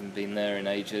 haven't been there in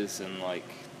ages, and like,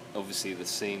 obviously the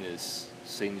scene's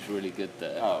really good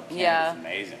there. Oh, Canada's Yeah.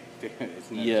 amazing. Dude,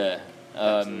 isn't it? Yeah.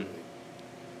 Absolutely.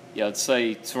 Yeah, I'd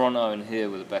say Toronto and here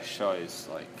were the best shows.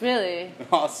 Like, Really?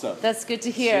 Awesome. That's good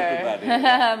to hear. Super glad to hear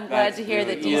that. I'm glad That's to hear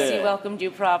that really DC cool. welcomed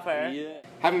you proper. yeah.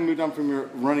 Having moved on from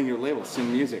running your label,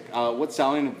 Sin Music, what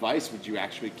selling advice would you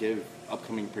actually give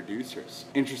upcoming producers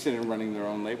interested in running their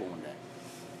own label one day?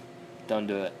 Don't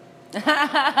do it.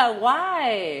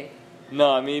 Why?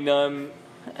 No, I mean,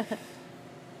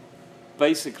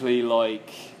 basically,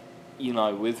 like, you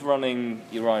know, with running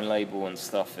your own label and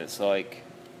stuff, it's like,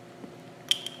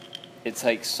 it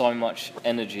takes so much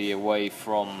energy away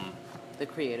from, The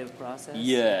creative process.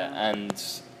 yeah, and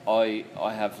I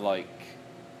have, like,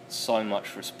 so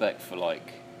much respect for,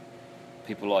 like,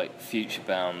 people like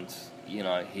Futurebound. You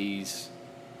know, he's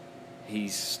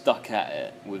stuck at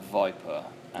it with Viper,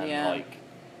 and, Yeah. like,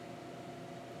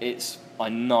 I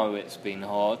know it's been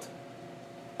hard,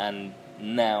 and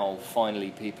now finally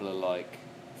people are like,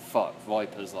 fuck,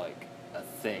 Viper's like a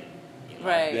thing, you know?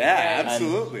 Right. Yeah, right.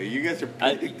 absolutely. You guys are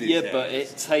And, big these yeah, days. but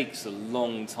it takes a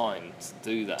long time to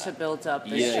do that. To build up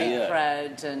the Yeah, street yeah.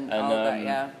 cred and all that,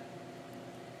 yeah.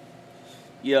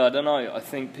 Yeah, I don't know. I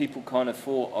think people kind of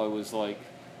thought I was like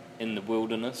in the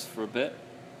wilderness for a bit,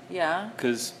 Yeah.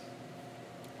 because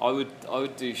I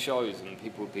would do shows and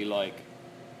people would be like,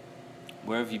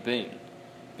 "Where have you been?"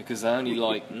 Because they only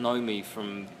like know me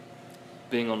from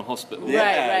being on hospital. yeah,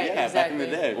 Right, right, yeah, back in the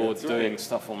exactly. day. Or that's doing right.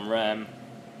 stuff on RAM,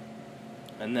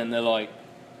 and then they're like,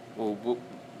 "Well,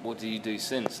 what do you do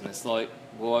since?" And it's like,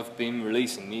 "Well, I've been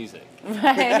releasing music."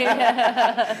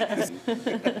 Right.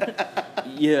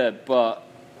 Yeah, but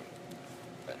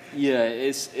yeah,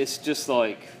 it's just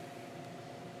like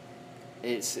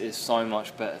it's so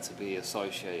much better to be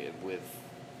associated with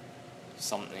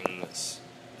something that's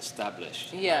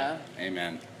established. Yeah.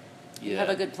 Amen. Yeah, You have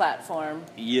a good platform.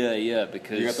 yeah,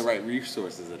 because You got the right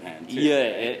resources at hand, too. Yeah, right?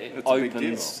 it That's a big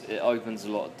deal. opens a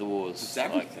lot of doors. It's like-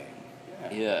 everything.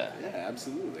 Yeah. Yeah,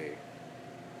 absolutely.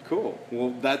 Cool.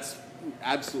 Well, that's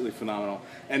absolutely phenomenal.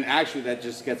 And actually, that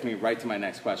just gets me right to my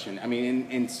next question. I mean,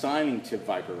 in signing to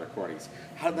Viper Recordings,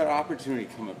 how did that opportunity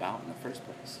come about in the first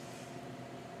place?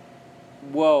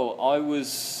 Well, I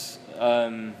was,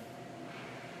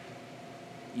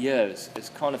 yeah, it's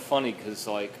kind of funny because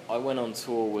like I went on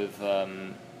tour with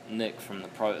Nick from the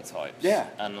Prototypes. Yeah.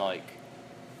 And like,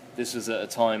 this was at a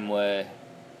time where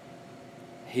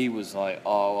he was like,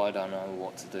 "Oh, I don't know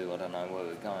what to do. I don't know where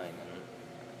we're going,"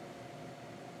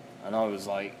 and I was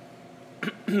like,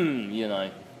 you know,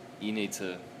 you need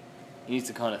to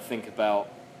kind of think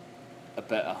about a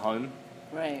better home,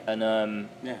 Right. and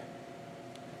Yeah.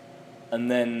 and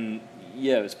then,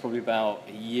 yeah, it was probably about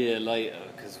a year later,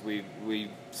 because we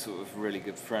sort of really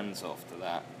good friends after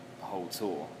that whole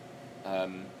tour.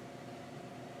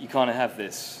 You kind of have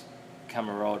this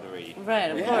camaraderie.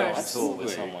 Right, of when Yeah, you're on course. tour with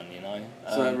absolutely. someone, you know.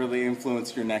 So that really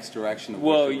influenced your next direction of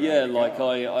what Well, you were yeah, gonna like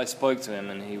go. I spoke to him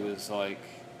and he was like,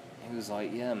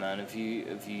 yeah, man, have you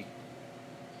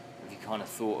kind of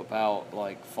thought about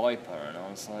like Viper? And I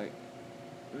was like,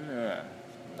 no,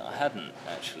 I hadn't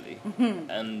actually.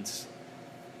 And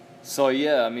so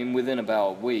yeah, I mean, within about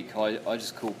a week, I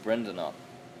just called Brendan up,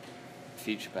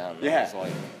 Futurebound. And Yeah.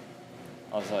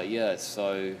 I was like, yeah.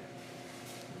 So,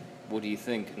 what do you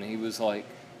think? And he was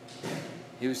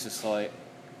just like,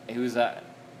 he was at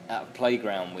a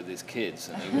playground with his kids,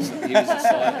 and he was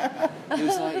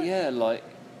just like, yeah, like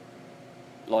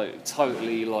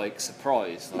totally like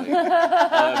surprised, like,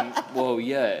 well,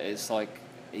 yeah, it's like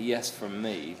a yes from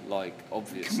me, like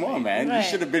obviously. Come on, man. You Right.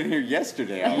 should have been here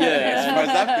yesterday. I'm Yeah. as far as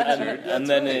I'm concerned. And That's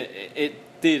then right.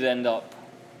 it did end up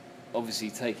obviously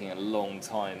taking a long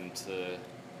time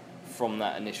from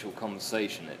that initial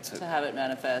conversation. It took To have it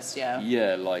manifest, yeah.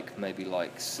 yeah, like maybe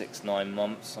like 6-9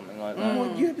 months, something like that.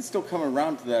 Well, you had to still come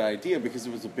around to that idea because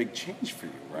it was a big change for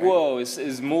you, right? Well,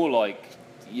 it's more like,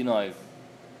 you know,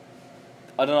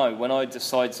 I don't know, when I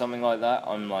decide something like that,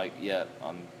 I'm like, yeah,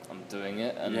 I'm doing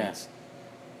it, and Yeah.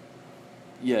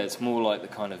 yeah, it's more like the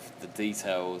kind of the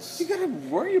details. You gotta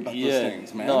worry about those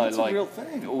things, man. No, That's like a real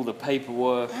thing. all the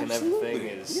paperwork Absolutely, and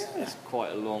everything is yeah.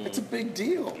 quite a long. It's a big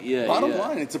deal. Yeah, Bottom yeah.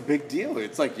 line, it's a big deal.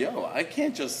 It's like, yo, I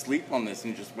can't just sleep on this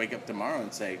and just wake up tomorrow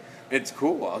and say, it's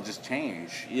cool, I'll just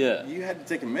change. Yeah. You had to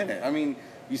take a minute. I mean,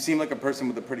 you seem like a person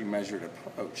with a pretty measured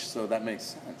approach, so that makes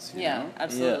sense. You Yeah, know?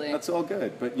 absolutely. That's all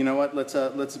good. But you know what? Let's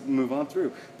move on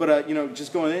through. But you know,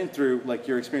 just going in through like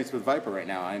your experience with Viper right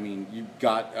now. I mean, you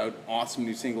got an awesome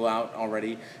new single out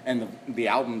already, and the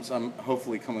album's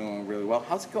hopefully coming along really well.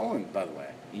 How's it going, by the way?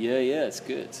 Yeah, it's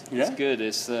good. Yeah? It's good.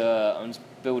 It's I'm just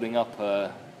building up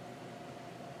a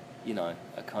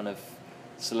kind of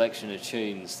selection of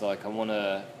tunes. Like I want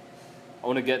to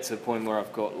want to get to a point where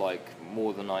I've got like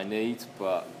more than I need,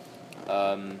 but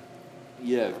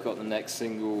yeah, I've got the next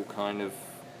single kind of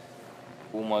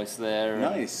almost there.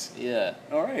 Nice. Yeah.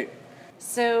 All right.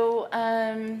 So,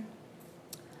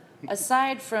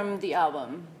 aside from the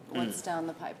album, what's down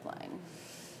the pipeline?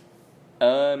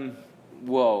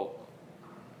 Well,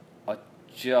 I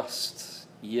just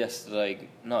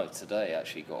today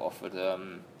actually got offered a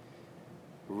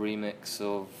remix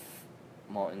of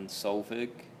Martin Solveig.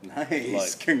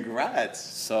 Nice. Congrats.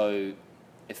 So,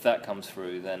 if that comes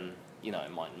through, then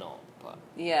it might not. But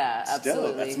Yeah, absolutely.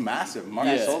 Still, that's massive.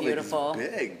 Martin Yeah. Solveig Beautiful. is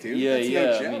big, dude. yeah, That's yeah.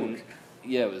 no I joke. mean,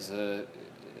 yeah, it was a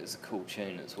cool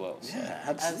tune as well. So. Yeah,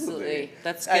 absolutely. Absolutely.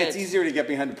 That's It's good. easier to get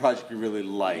behind a project you really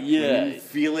like. Yeah. When you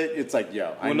feel it, it's like,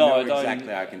 yo, I Well, know no, I don't-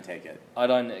 exactly how I can take it. I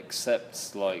don't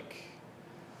accept like.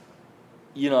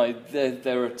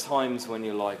 There are times when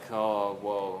you're like, oh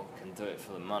well, I can do it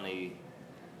for the money,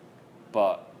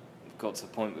 but I've got to a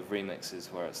point with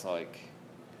remixes where it's like,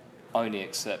 only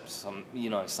accept something you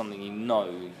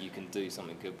can do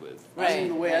something good with. I mean,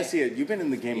 the way I right. see it, you've been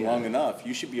in the game Yeah. long enough.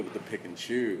 You should be able to pick and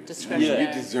choose. Discretion. You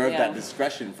Yeah. deserve Yeah. that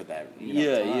discretion for that. time.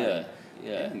 Yeah.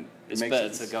 And it It's makes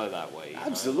better sense. to go that way.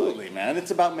 Absolutely, man.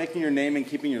 It's about making your name and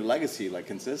keeping your legacy like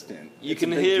consistent. You It's a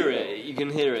can big hear deal. it. You can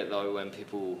hear it though when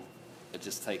people are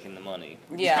just taking the money.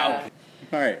 Yeah.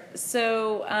 All right.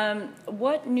 So,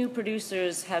 what new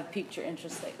producers have piqued your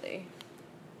interest lately?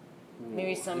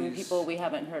 Maybe some people we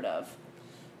haven't heard of.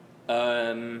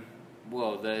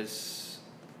 Well, there's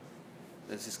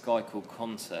this guy called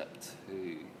Concept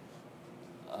who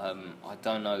I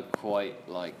don't know quite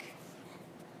like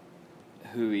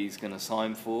who he's gonna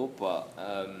sign for, but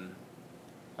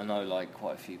I know like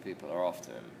quite a few people are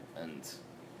after him, and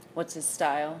What's his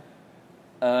style?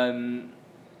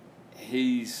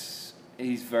 he's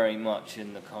very much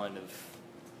in the kind of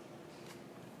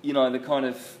the kind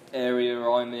of area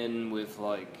I'm in with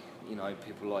like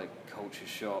people like Culture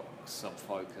Shock,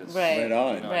 Subfocus. Right. Right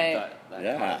on. Right. That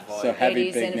Yeah. kind of vibe. So heavy,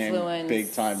 80s big name, influence.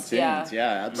 big time tunes. Yeah.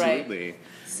 Yeah, absolutely.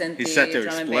 Synthy, He's set to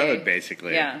drum and explode, bass.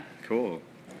 basically. Yeah. Cool.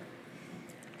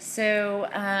 So,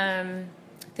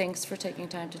 thanks for taking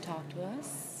time to talk to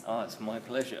us. Oh, it's my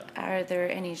pleasure. Are there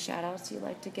any shout outs you'd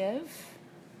like to give?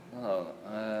 Oh,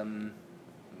 let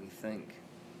me think.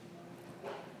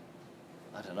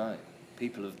 I don't know.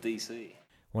 People of DC.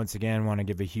 Once again, want to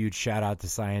give a huge shout out to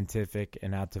Scientific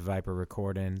and out to Viper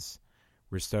Recordings.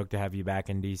 We're stoked to have you back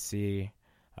in DC.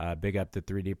 Big up the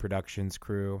 3D Productions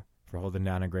crew for holding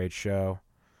down a great show.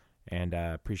 And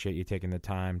appreciate you taking the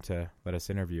time to let us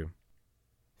interview.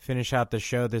 Finish out the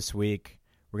show this week.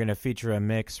 We're going to feature a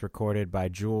mix recorded by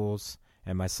Jules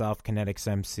and myself, Kinetics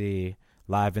MC,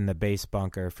 live in the Bass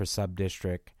Bunker for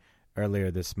Subdistrict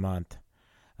earlier this month.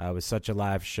 It was such a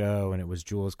live show, and it was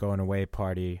Jules' going away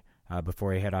party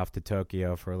before he head off to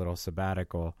Tokyo for a little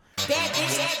sabbatical.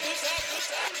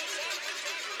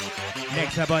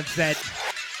 Next up on set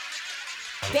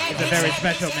is a very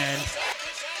special man.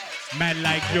 Man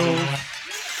like Jules.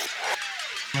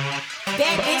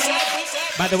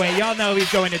 By the way, y'all know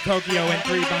he's going to Tokyo in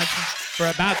 3 months, for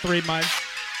about 3 months.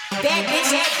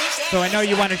 So I know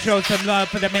you want to show some love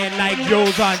for the man like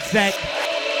Jules on set.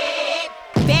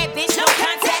 Bad bitch, no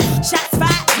contact, shots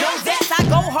fired, no vest, I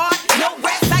go hard, no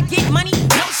rest, I get money,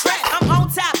 no stress, I'm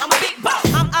on top, I'm a big boss,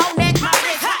 I'm on that, my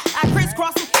wrist hot, I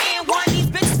crisscross them, and one, these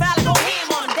bitches foul, I go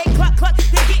ham on them, they cluck,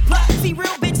 they get plucked, see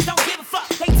real bitches don't give a fuck,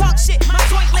 they talk shit, my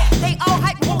joint lit, they all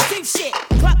hype, won't do shit,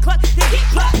 cluck, they get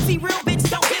plucked, see real bitches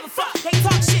don't give a fuck, they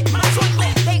talk shit, my joint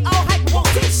lit, they all hype, won't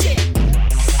do shit.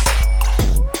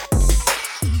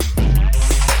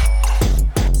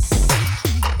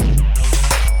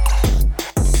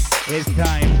 It's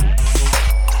time.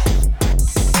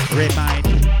 Remind.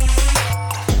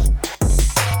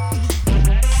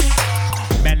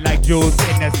 Men like Jules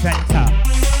in the center.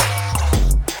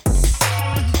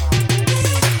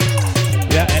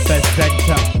 The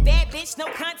epicenter. Bad bitch, no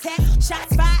contact,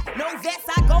 shots fired, no vest,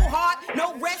 I go hard,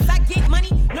 no rest, I get money,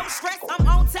 no stress, I'm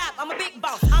on top, I'm a big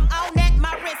boss, I'm on that,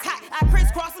 my wrist hot, I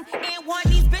crisscross them, and one,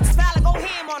 these bitches foul, I go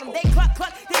ham on them, they cluck,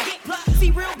 they get plucked,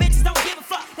 see real bitches don't give a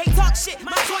fuck, they talk shit,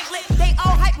 my joint lit, they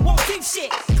all hype and won't do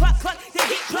shit, cluck, they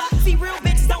get plucked, see real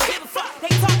bitches don't give a fuck, they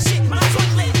talk shit, my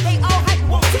joint lit, they all hype and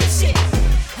won't do shit.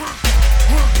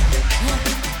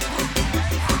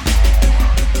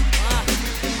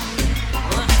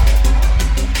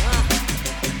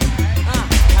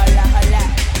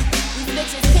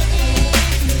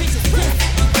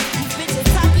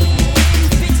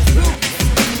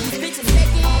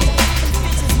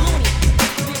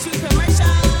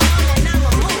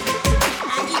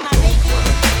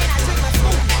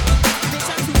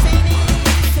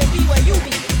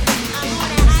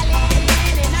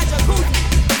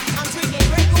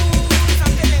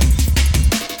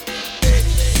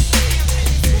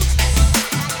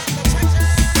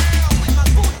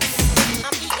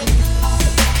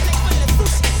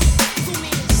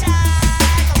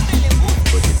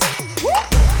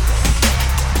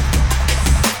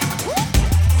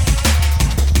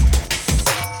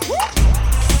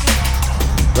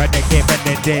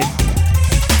 this.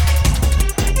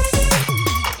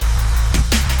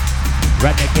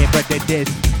 Run the game, run the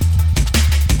disc.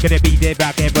 Gonna be there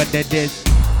rockin', run the disc.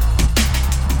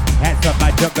 Hands on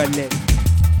my jungle list.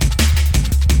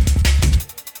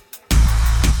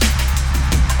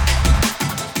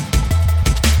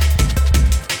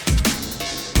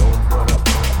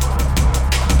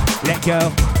 Let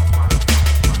go.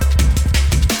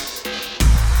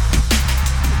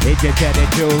 It just had a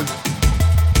juice.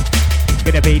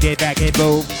 Gonna beat it back and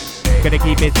move. Gonna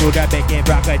keep it smooth, I make it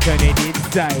rock, I turn it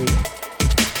inside.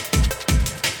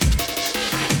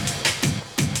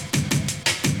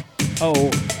 Oh.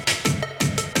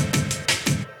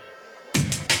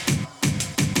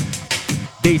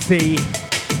 DC.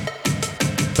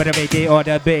 But I make it on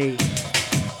the beat.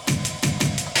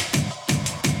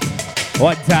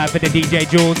 One time for the DJ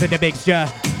Jules in the mixture.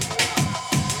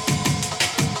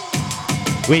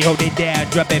 We hold it down,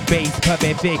 drum and bass,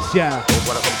 pumping fixture.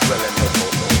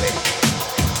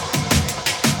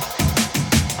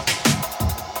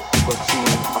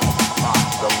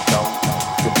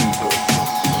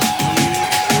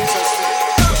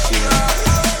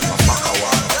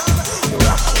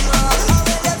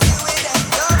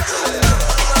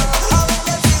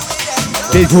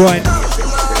 This one.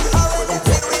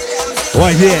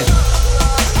 What's this?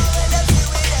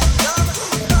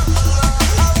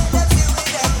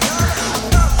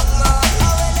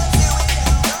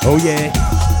 Oh yeah.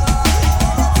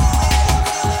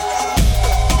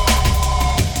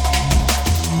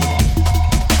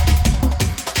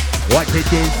 Watch it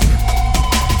this.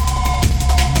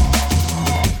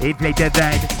 He played the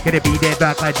band, gonna be there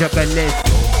back my jungle list.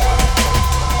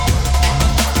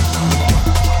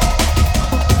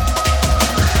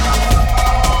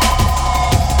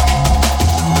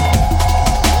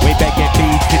 We back at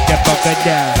beats, hit the bunker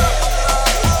down.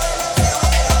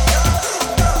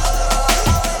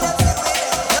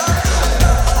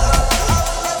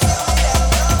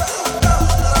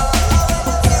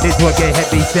 This one get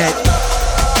heavy set.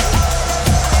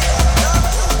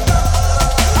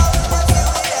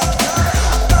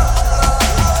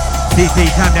 DC,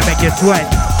 time to make you sweat.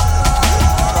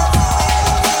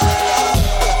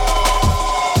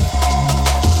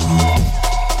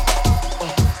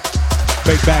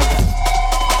 Big bang.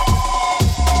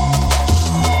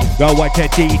 Go watch a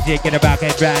DJ, get a back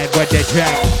and ride with the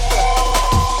track.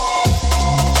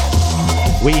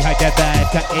 We heard the band,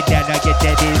 cut it down and get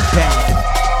that impact.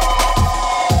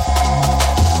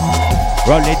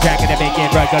 Roll it track and make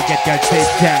it run, go get your sit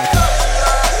tag.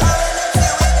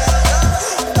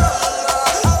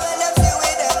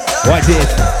 Watch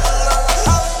this.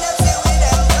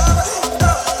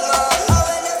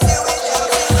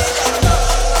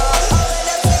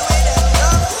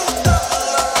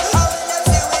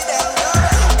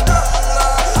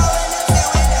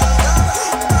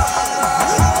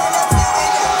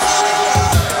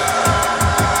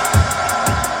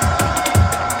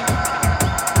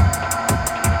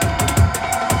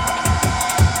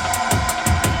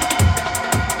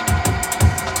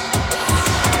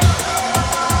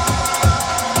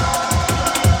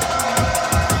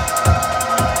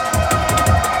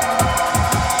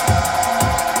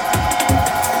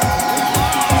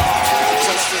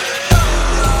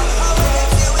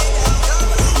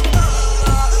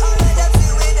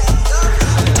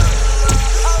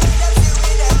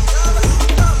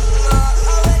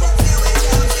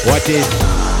 Watch this.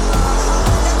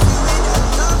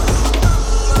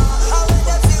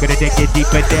 Gonna take it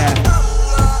deeper down.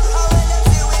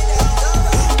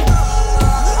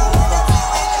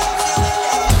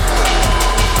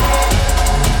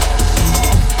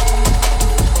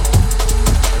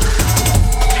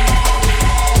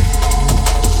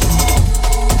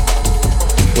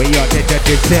 We are the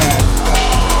touch.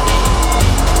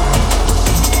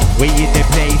 We in the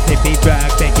place and be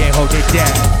rock, they can hold it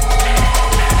down.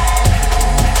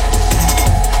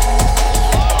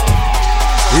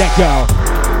 Let go.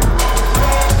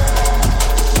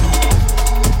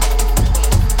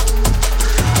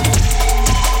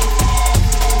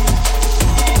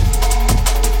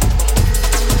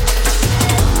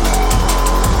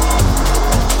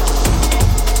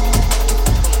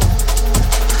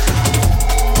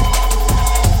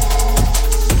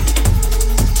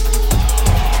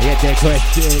 Get that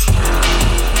question.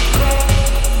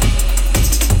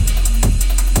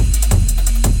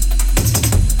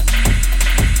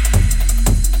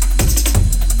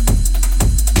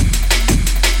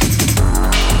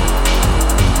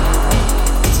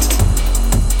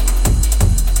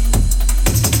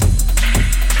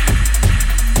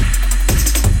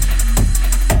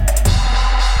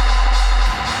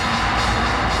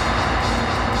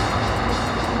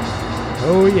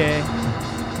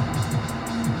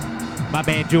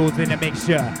 Jules in the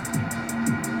mixture.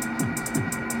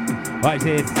 Watch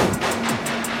this.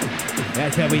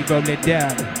 That's how we roll it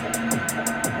down.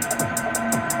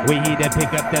 We here to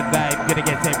pick up the vibe. Gonna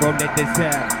get that roll it this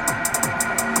sound.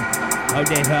 Oh,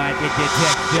 they hard, get the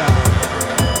texture.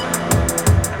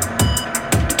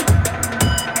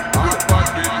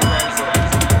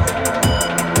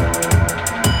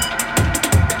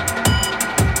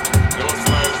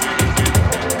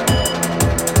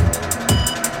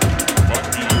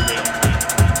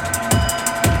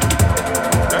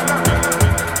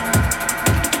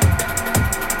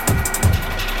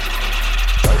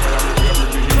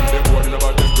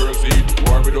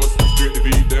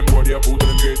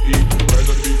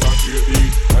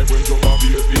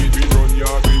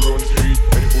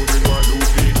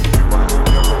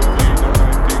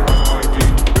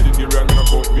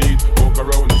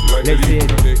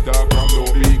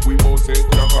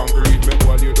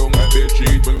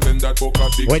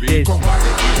 What this?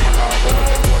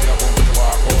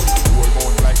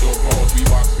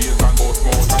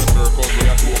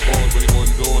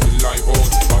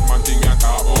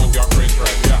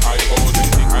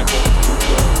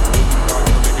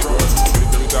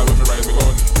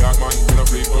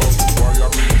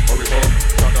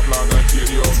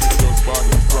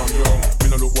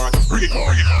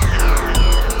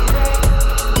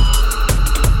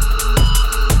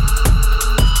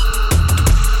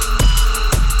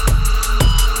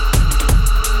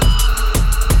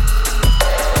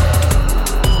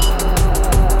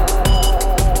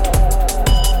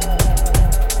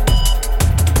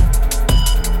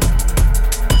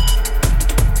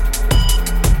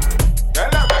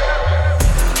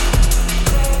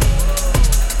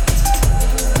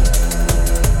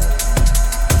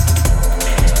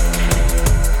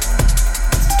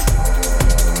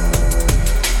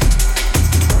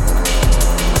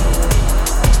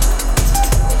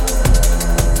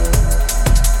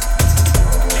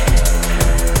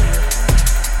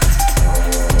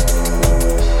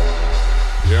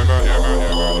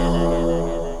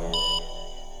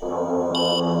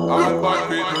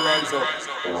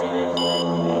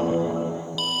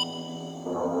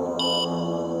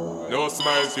 No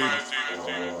smiles in.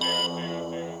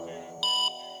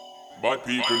 Bad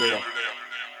people there.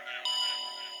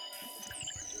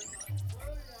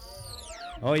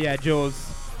 Oh yeah, Jules.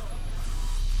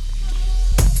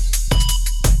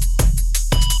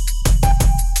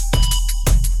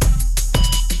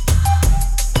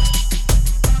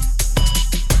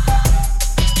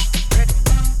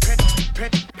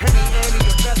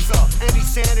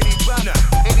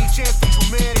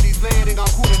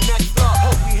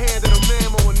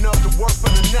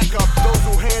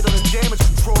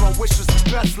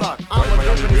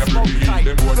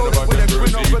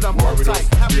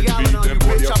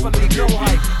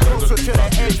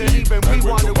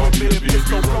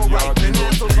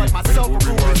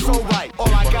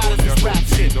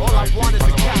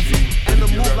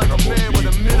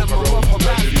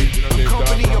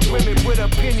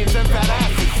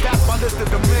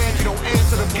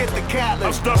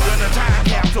 I'm stuck in a time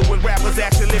capsule with rappers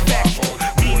actually factual.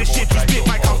 Mean the shit you spit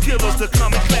might cause killers to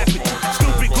come and clap it.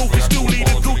 Stupid, goofy, stoolie,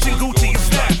 the Gucci is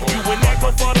snap. You an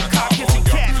echo for the cock kissing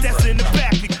cats that's in the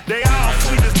back. They all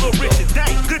sweet as Lil Richard.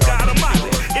 Dang, good God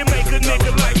Almighty. It make a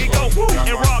nigga like it go woo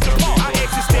and rob the ball. I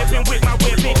exit stepping with my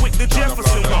weapon with the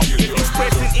Jefferson walk. If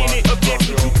expressing any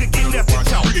objection, you could get left to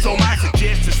talk. So my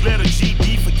suggestions, let a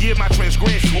GD forgive my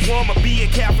transgression. A woman being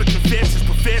Catholic confessions,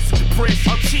 professing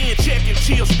depression. I'm chin checking,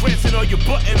 chill stressing on your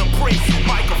butt and I'm pressing.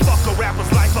 Mike a fuck a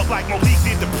rapper's life up like Malik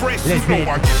did depression.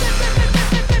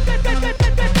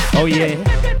 Oh yeah.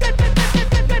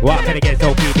 Walking against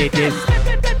OP did this.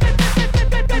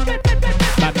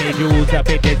 My man Jules up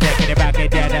in this second and rock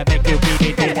it down. I make you beat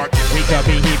it this. We gon'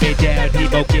 be heave it down. He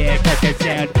won't get cut the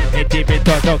sound. And different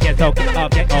thoughts don't get so all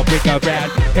bring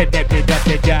around. Connected up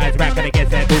the dots. Rocking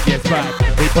against that movie spot.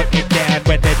 We put it down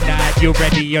whether or not you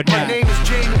ready or not. My name is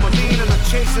Jamie Moline and I'm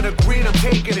chasing a green, I'm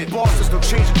taking it. Bosses don't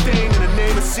change a thing and the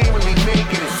name is seemingly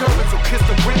making it. Servants will kiss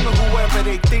the ring of whoever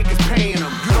they think is paying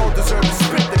them. You don't deserve the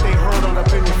spit that they heard on up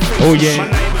in your face. Oh yeah.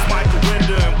 My name is Michael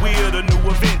Render and we're the new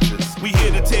Avengers. We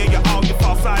here to tell you all your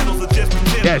false idols are just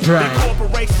pretenders. That's right. They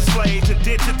corporation slaves and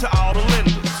ditch it to all the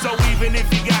lenders. So even if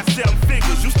you got 7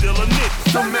 figures, you still a nigga.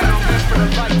 Some men are meant for the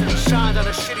light to be shined on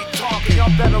a shitty talking. Y'all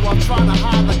better off trying to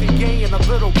hide like they gay in a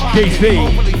little pocket. DC.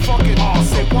 Overly fucking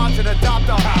awesome. Want to adopt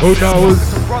a house. Who knows?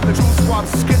 Brother Juice swap,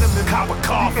 skin him in copper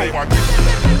coffee.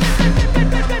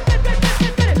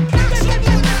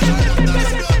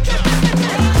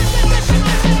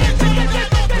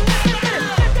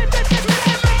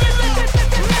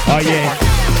 Oh yeah.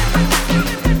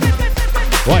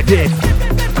 Watch this.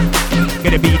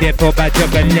 Gonna be there for my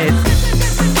jungle list.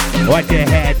 Watch your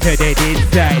head turn it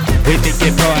inside. We think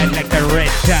you're born like the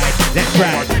red tide. That's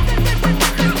right.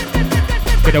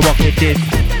 Gonna walk with this.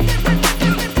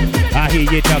 I hear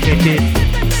you talking this.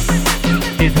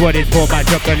 This one is for my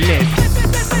jungle list.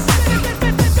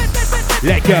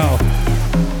 Let go.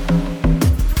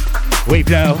 We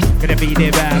blow, gonna be the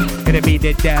rap, gonna be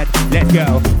the dad, let's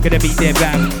go. Gonna be the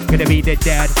rap, gonna be the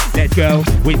dad, let's go.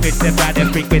 We switch about the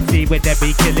frequency with the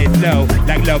beat till it's low.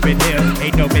 Like Lauryn Hill,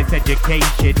 ain't no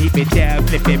miseducation. He been down,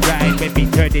 flip it right when we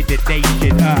turn it to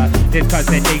nation. This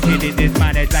concentration in this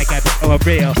mind is like a or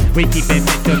real. We keep it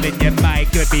mental in your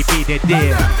mind, could be the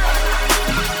deal.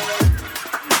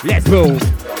 Let's move.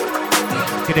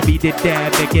 Gonna be the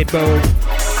dad, make it move.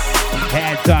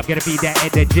 Hands up, gonna be that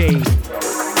energy.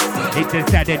 It's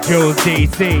inside the Jules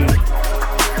DC.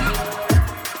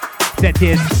 Set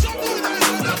this.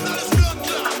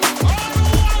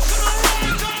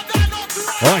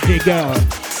 Watch it go.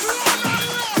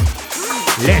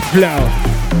 Let's flow.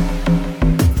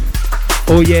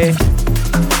 Oh yeah.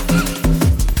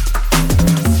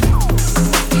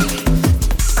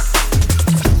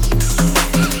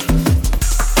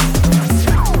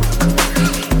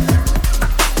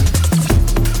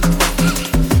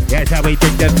 That's how we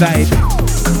bring the vibe.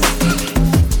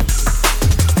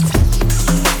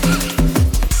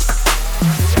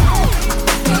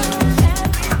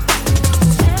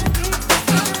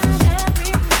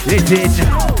 Listen.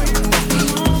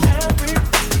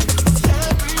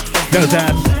 Close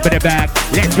up, put it back,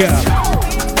 let's go.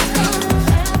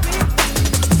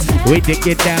 We take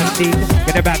it down deep,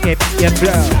 gonna back it, your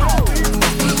flow.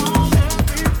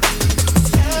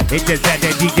 It's just that the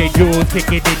DJ Jules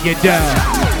kick it in your door.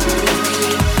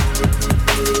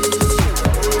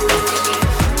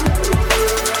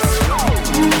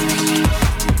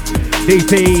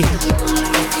 DC,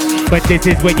 but this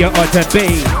is where you ought to be.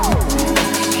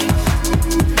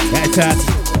 That's up.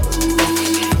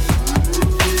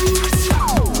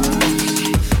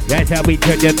 That's how we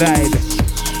turn the vibe.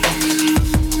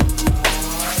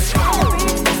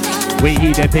 We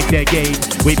either pick the game,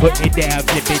 we put it down,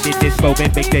 flip it in this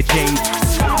moment, make the change.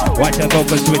 Watch the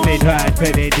vocals twist it hard,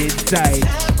 put it inside.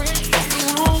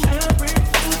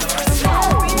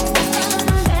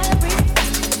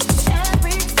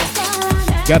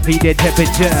 Copy the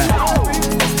temperature.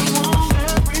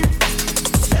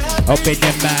 Open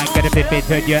your mind, gotta flip it,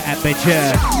 turn your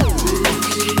aperture.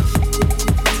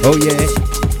 Oh yeah.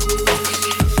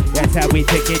 That's how we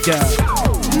take it down.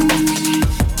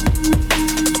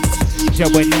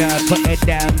 Showing up, put it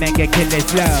down, make it kill it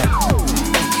slow.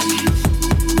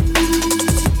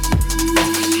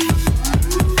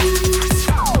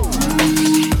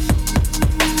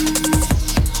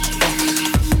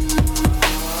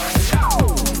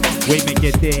 We make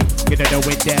it thick, gonna know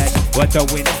it that. What's the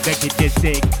wind, make it just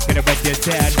sick. Gonna run your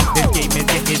sound, this game is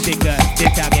getting thicker.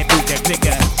 This time it move the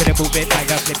clicker. Gonna move it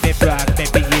like a flip it block,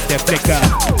 maybe it's the flicker.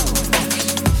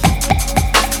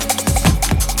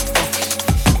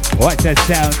 What's the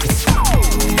sound?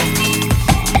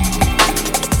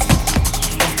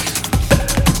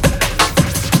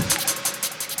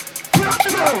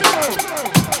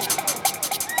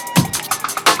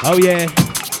 Oh yeah.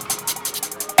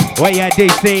 Way at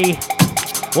DC.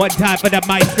 One time for the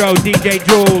maestro, DJ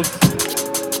Jules.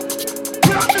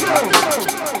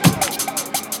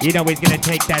 You know he's gonna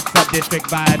take that sub-district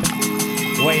vibe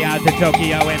way out to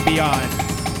Tokyo and beyond.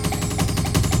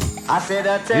 I said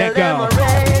I tell let them go.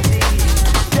 already.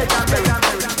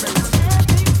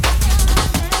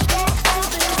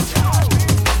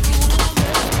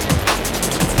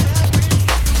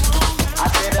 I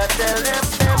said I tell them.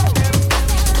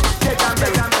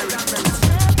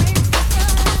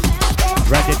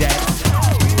 Run the dance.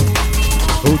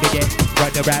 Who the get?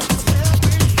 Run the rap.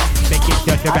 Make it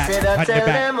run the rap. Run the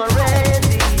back.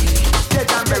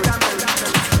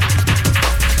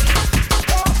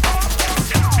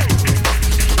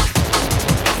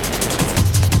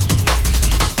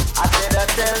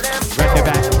 Run the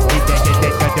back. He said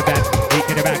it, run the back. He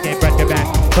get the back and run the back.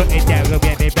 Put it down, go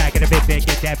get it back in the bit,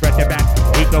 get that run the back.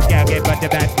 He go down, get run the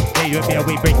back. Hey, you feel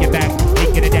we bring it back. He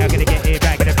get it down, gonna get it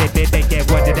back in the bit, they get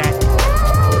run to that.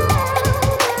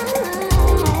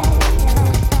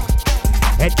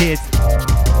 And this.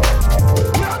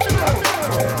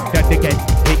 Done again.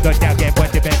 He go down, get run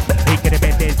the bed. He get the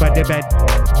bed, they run the bed.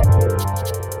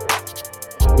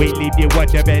 We leave you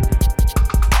wondering.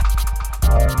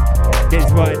 This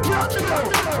one.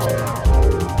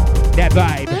 That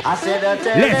vibe.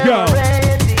 Let's go.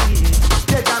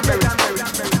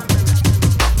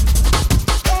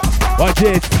 Watch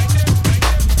this.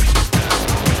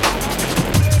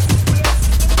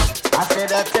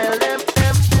 said I tell them.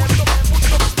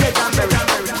 Yes, I'm very.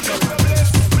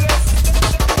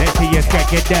 Let's see you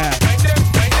crack it down.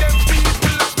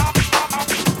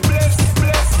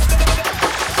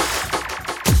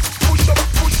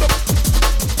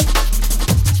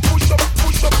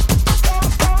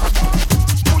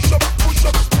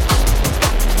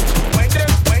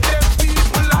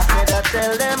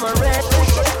 Tell them already.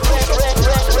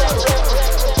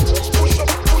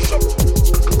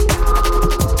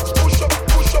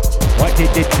 What did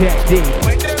the check do?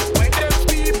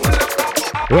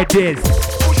 What this?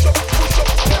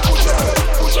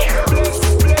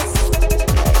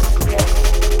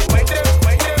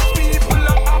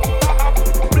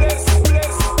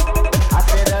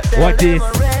 What this?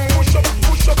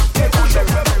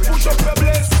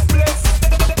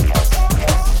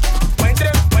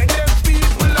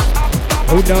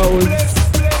 Who knows?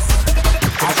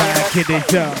 I'm gonna kid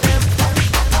this up.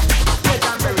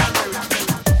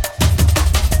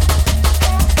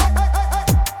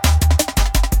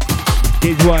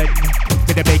 This one,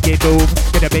 gonna make it move,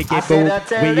 gonna make it move.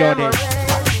 We on it.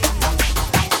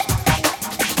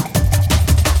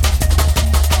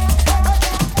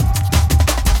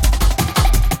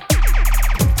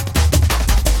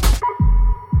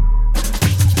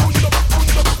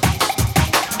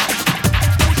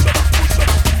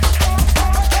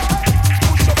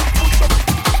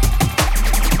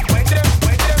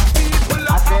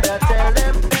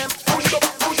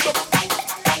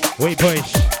 We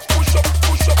push.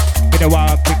 Gonna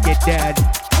walk to get down.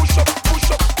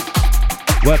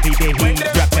 Work me the heat,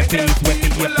 drop the beat, work me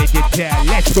up in the chair.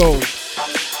 Let's go.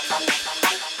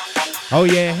 Oh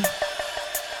yeah.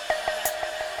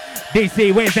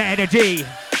 DC, where's the energy?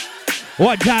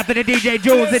 One time for the DJ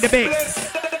Jules in the mix.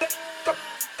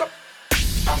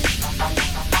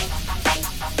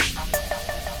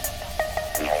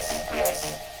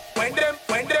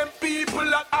 When them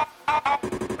people are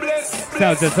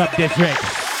Sounds of Sub-District.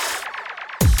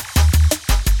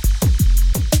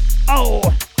 Oh!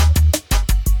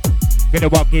 Gonna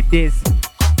walk in this.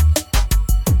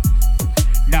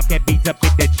 Knocking beats up in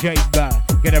the chamber.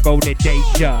 Gonna roll the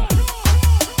danger.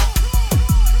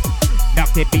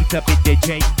 Knocking beats up in the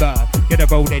chamber. Gonna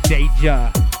roll the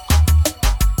danger.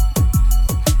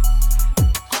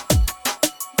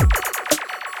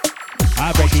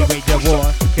 Already wage the war,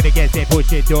 gonna get that push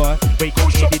the door. Breaking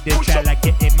in this style like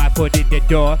getting my foot in the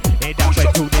door. And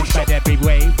opportunities fight every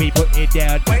way, we put it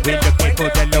down. We're looking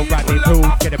for the low rendezvous,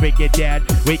 gonna break it down.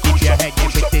 We keep you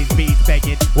hanging with these beats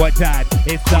banging. One time,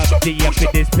 it's up deep up in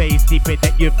this place, deeper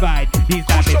that you find. These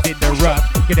diamonds in the rough,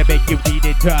 gonna make you need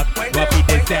it tough. Walking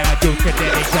this down, do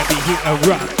kinetic, heavy heat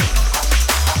erupt.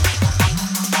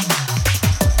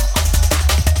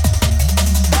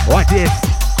 Watch this.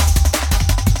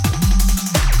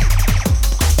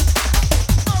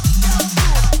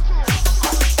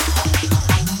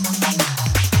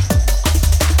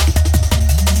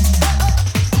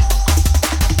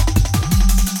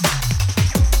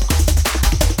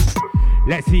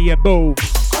 Let's see you move.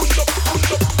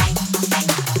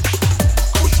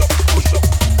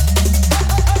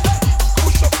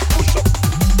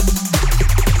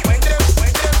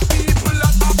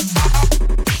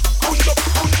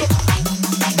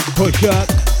 Push up.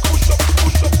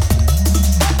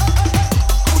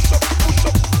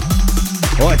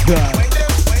 What's up?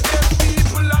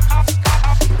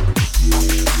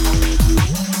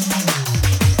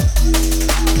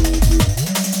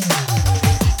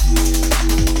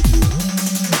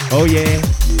 Oh yeah,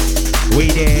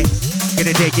 we there,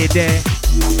 gonna take it there.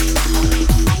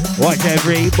 Watch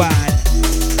everyone,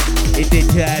 it's the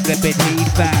time to be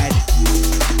fine.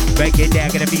 Break it down,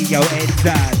 gonna be your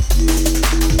inside.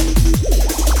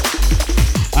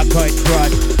 I cut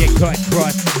cross, get cut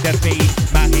cross the feed.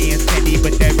 My hands steady,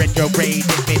 but they're retrograde.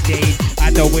 If indeed, I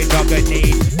know it's all good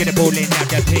need. Gonna pulling out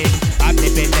the pin. I'm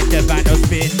living, let the vinyl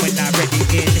spin when I'm ready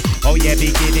in. Oh yeah,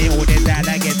 beginning on this side,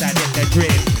 I guess I did the trip.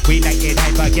 We like it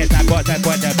hype, I guess I bought that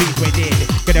for the beat we did.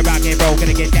 Gonna rock and roll,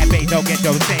 gonna get that bass, don't get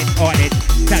no cent on it.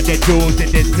 Time the jewels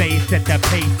in this place, set the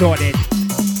pace on it.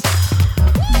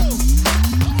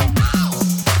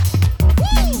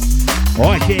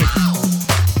 Watch it.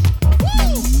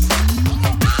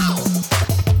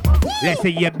 Let's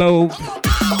see you move.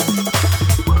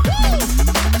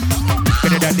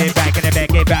 Gonna done it back, gonna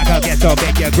back it back, I guess I'll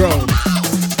make you grow.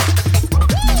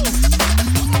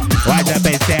 Wise up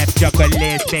and step, juggle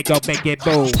list, make up, make it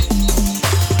move.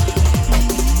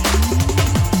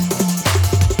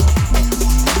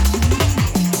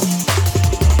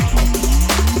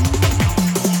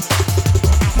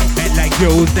 Men like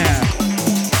Jules now.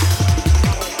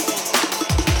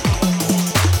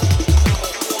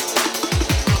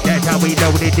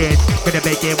 hold it in. Gonna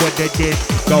make it with the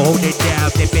disc. Go hold it down,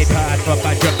 flip it hard for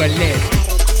my jungle list.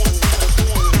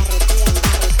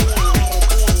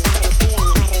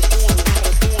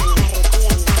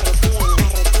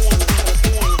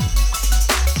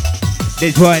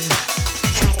 This one.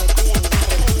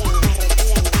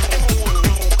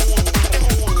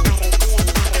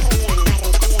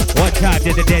 One time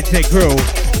to the dancing crew.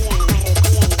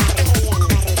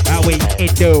 How we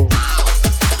it do?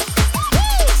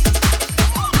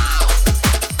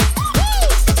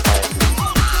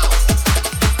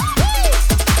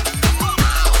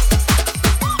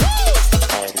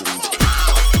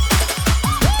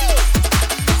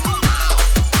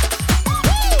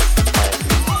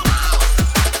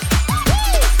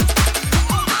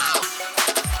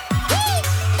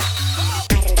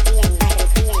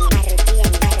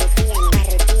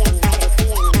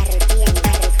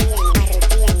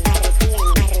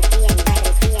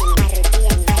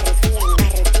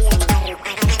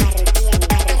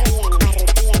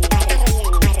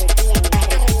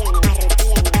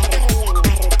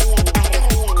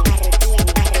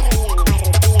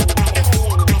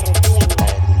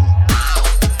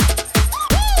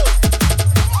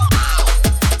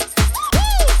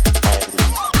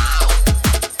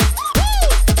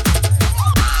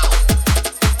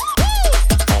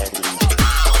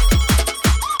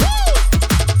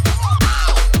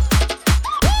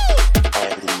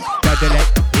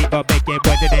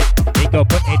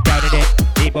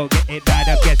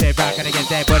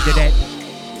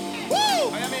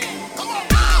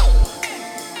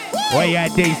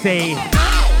 DC,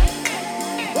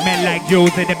 men like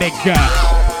Jules in the mixture.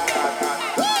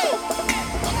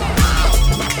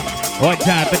 One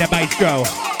time for the maestro.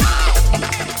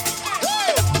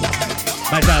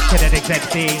 Myself, Kinetics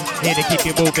MC, here to keep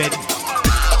you moving.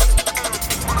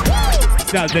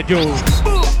 Sounds of Jules.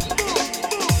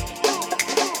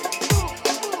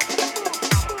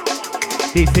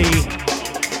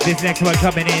 DC, this next one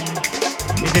coming in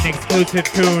is an exclusive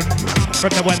tune from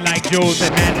the one like Jules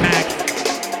and Mad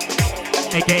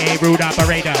Max, aka Rude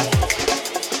Operator.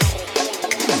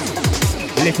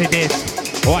 Listen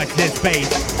this, watch this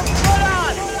space.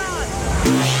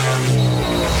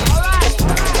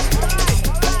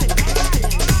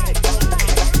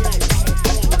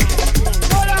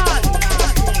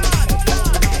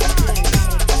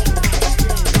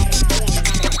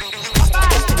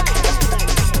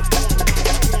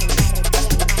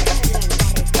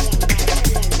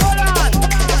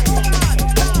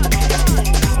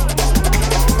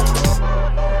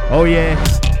 Oh yeah.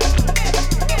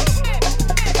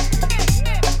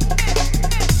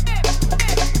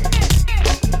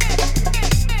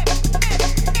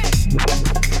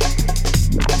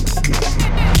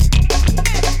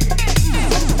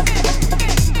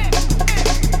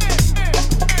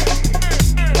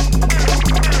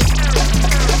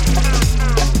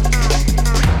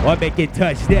 I'll make it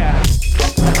touchdown.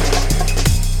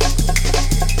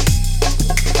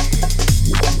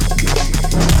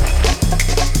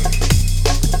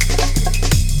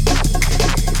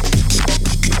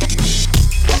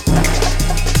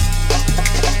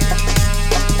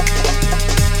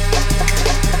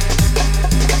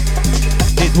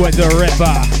 Was a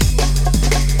ripper.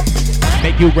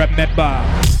 Make you remember.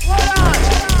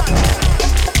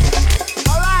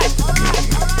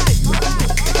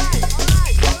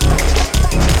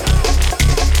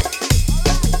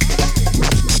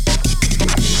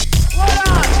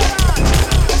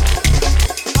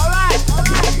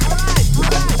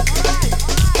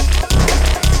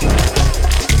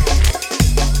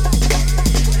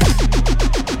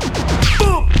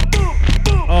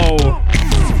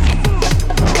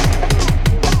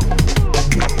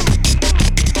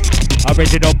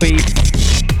 Original beats,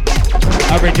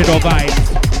 original vibes.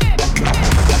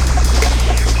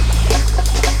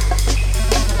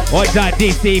 One time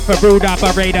DC for Rude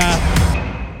Operator,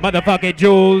 motherfucking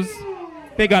Jules.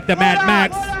 Big up the Mad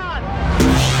Max.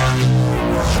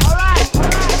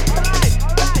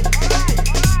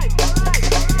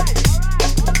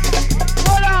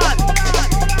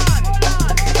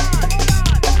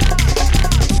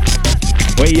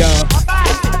 We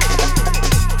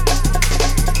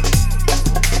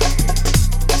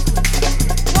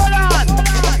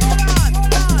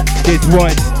this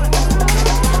one.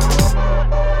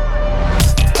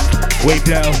 We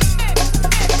blow.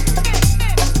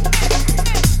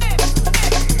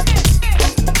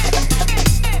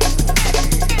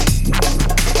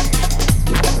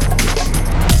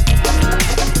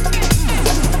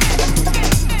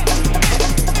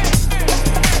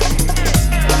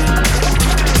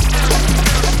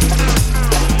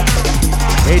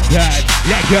 It's time.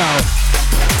 Let go.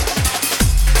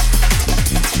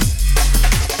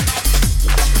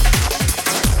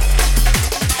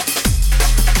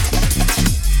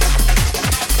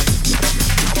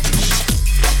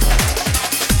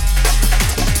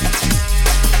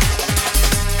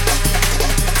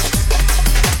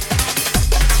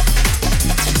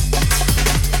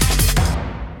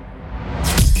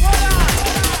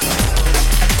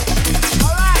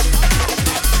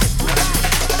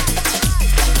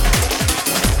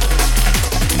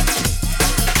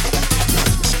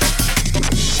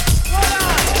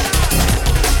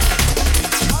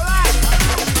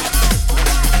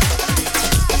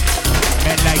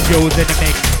 Jules in the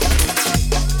mix.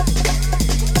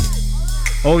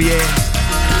 Oh yeah.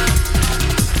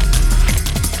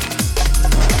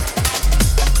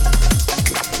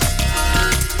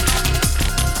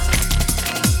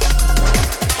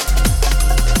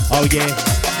 Oh yeah.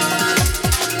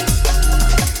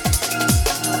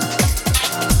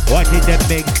 What is the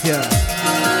mixture?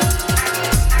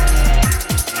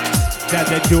 That's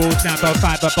the Jules number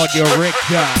 5 up on your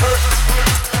Richter.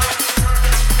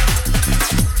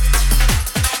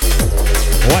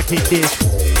 What is this?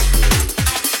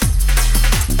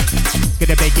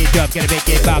 Gonna make it jump, gonna make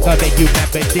it bounce, I'll make you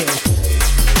remember this.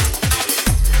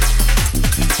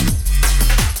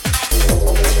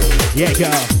 Yeah,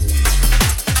 girl.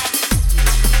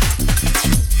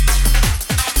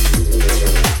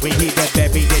 We heat the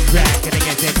baby, the track, gonna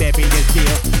get that baby, the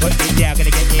steel. Put it down,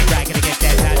 gonna get it right, gonna get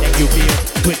that sound that you feel.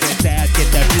 Put the sound, get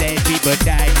the blend, people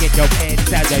die, get your head,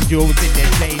 sound the jewels in the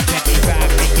place, let me rock,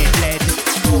 make it blend.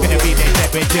 Gonna be the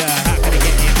temperature, how can I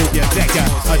get in, move your sector?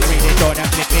 Unread it, or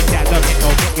flip it down, don't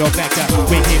get your vector.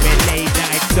 We give it late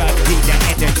night, suck, see the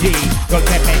energy. Go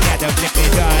step it down, flip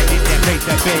it on, it's the place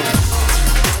to be.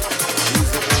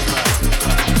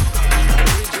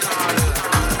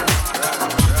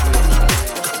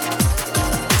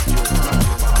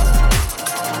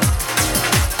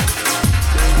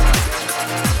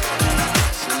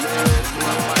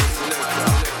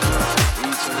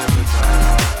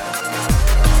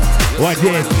 What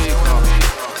is?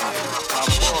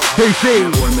 DC.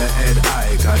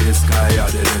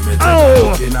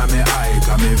 Oh!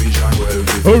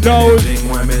 Who knows?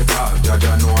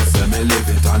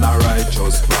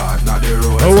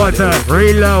 Who wants to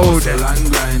reload?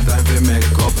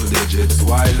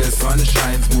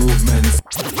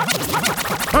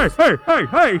 Hey, hey, hey,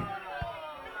 hey!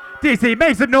 DC,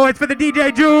 make some noise for the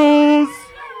DJ Jules!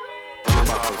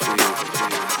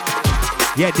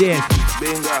 Yeah, this.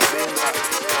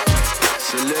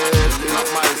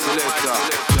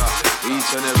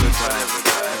 Each and every time.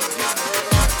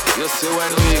 You see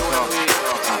when we come.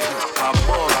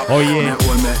 Oh yeah.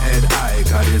 When my head high,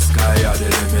 cause the sky are the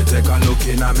limit. Take a look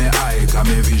in at me eye, cause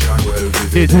me vision well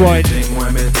vivid. This one. Anything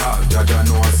when me talk, Jaja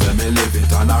know say me live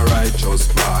it on a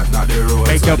righteous path. Not the road.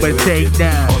 Make up a mistake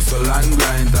now. Hustle and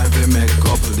grind, time to make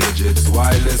couple digits.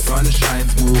 While the sun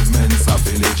shines, movements are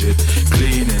legit.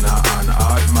 Clean in a hand,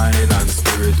 heart, mind and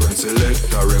spirit. When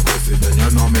select a request it, then you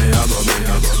know me, I go me,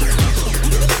 I go me.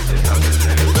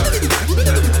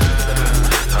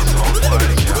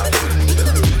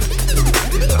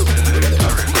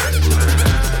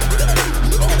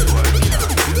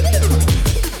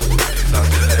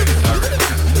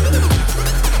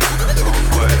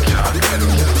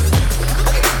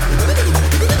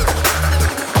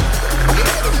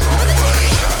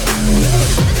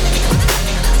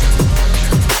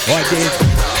 What is?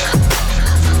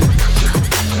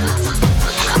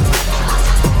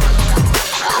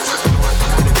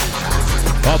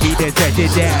 I'll be there, set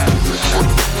it down.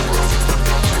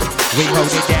 We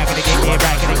hold it down, gonna get it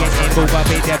right, gonna get it, move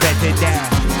up in there, press it down.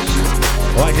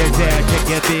 What is there, check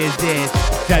your business.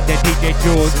 Shut the DJ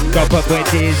Jules, go up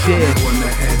with this is.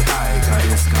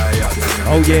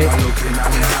 Oh yeah.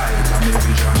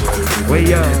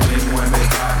 We up.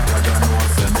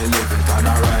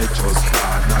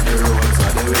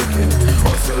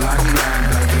 Hustle and grind,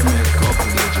 like we make couple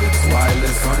digits. While the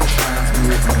sun shines,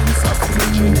 movements are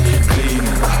legit. Clean in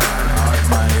a hand, heart,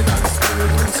 mind and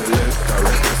spirit. When select a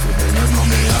request, then you know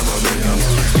me, I go me up.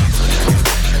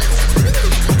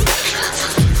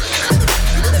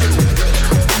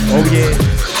 Oh yeah,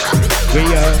 we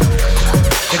are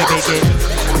gonna make it.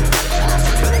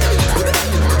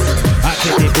 I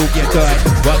can be move your gun,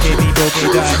 what can be move it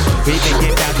done? We make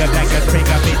it bounce up like a spring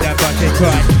up in the button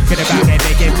gun. Gonna bounce and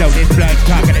make it flow, this blood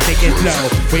talk, gonna take it slow.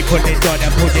 We put this on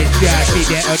and put this shot, be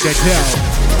there undertow.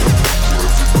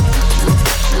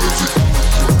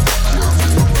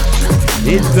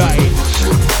 Inside.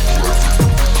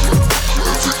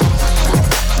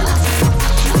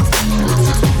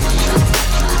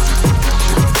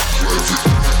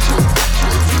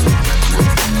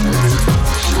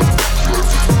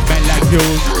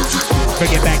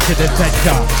 Bring it back to the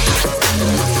center.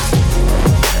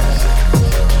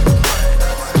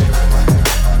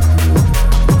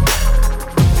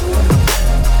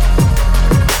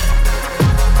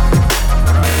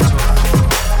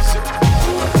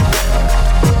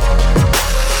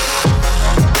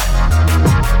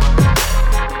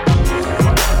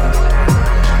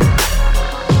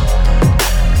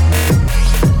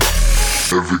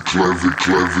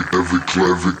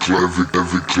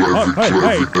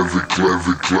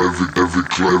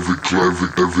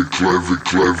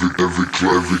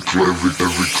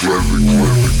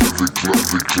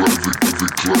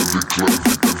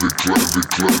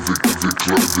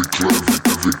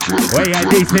 Where you at,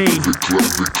 DC?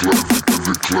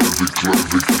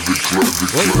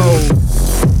 We move.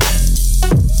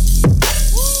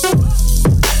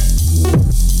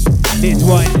 This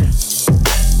one.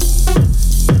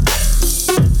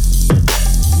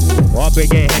 One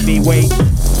big heavyweight.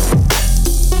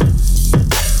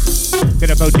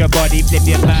 Gonna move your body, flip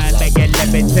your mind, make it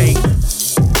levitate.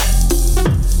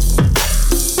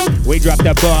 We drop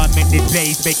the bomb in this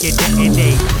place, make it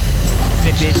detonate.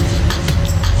 Flip it.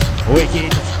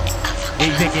 Wicked,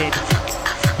 he's wicked,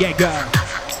 yeah, go.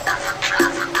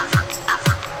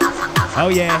 Oh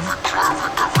yeah.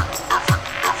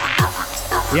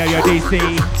 Yo, DC.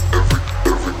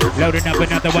 Loading up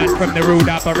another one from the rude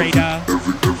operator.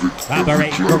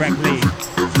 Operating correctly.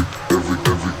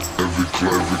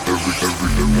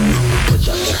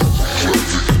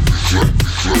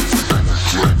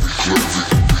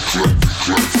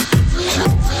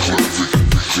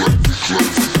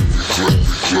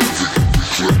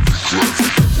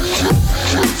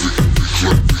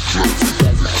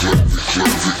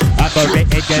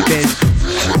 Operating the biz.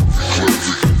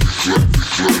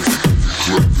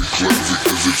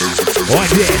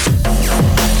 Watch this.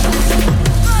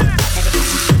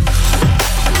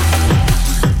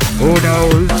 Who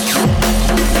knows?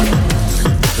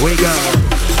 We go.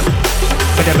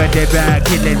 Whatever they back,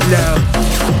 killing love.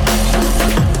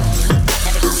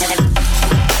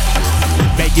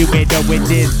 Make you better with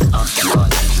this.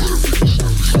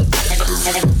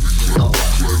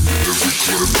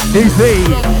 DC.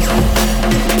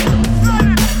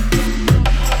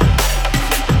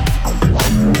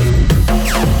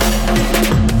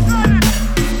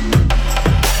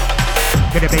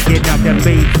 Gonna be getting off the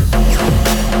beat.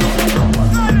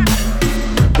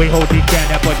 We hold it down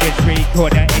up on the street,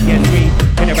 corner in your street.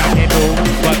 Gonna rock and move,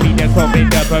 what be the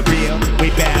coming up a real. We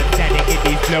bound standing in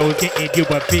these flows, getting you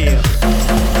a feel.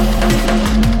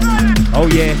 Oh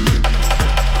yeah.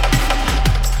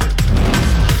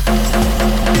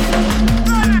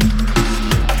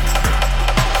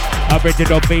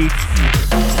 Original beats,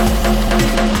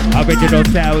 original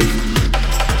sounds.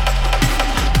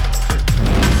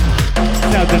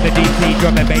 Sounds of the DC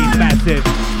drum and bass massive.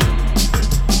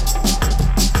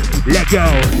 Let go.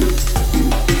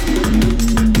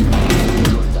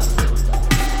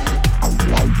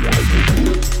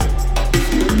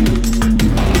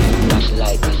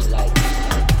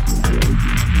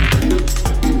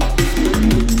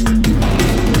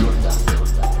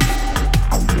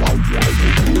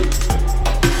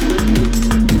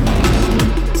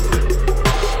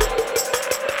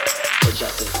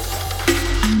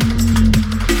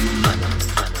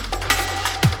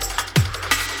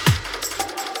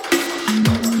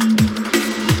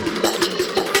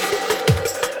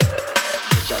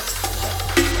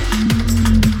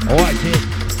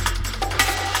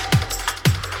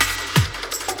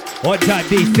 One time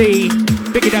DC,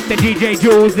 picking up the DJ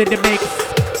Jules in the mix.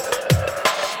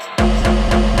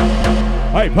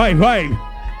 Hey.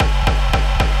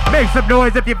 Make some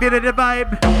noise if you're feeling the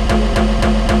vibe.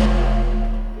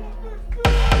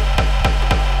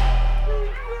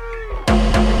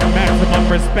 Maximum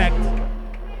respect.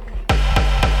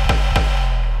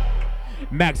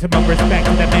 Maximum respect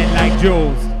to the men like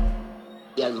Jules.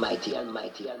 Almighty.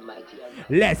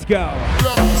 Let's go.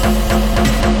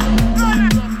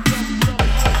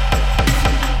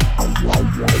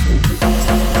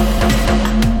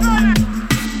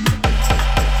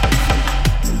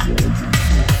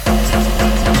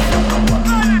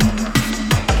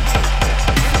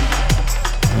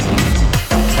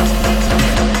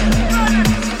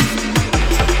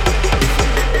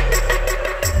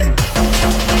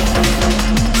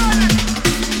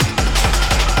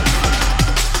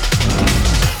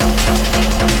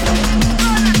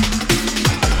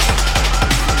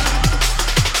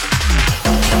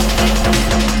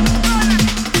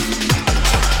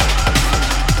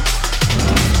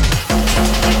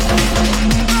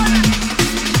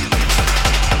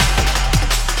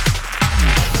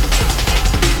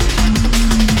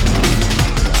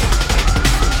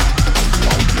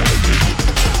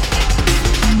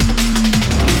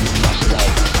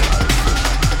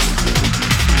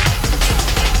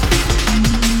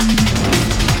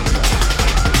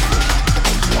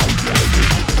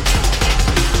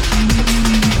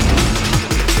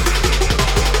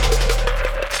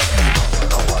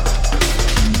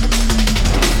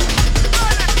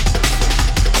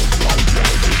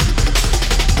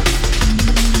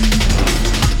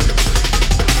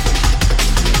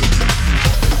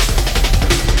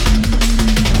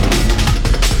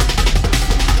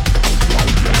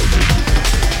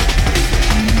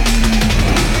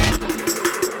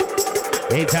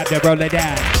 It's time to roll it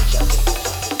down.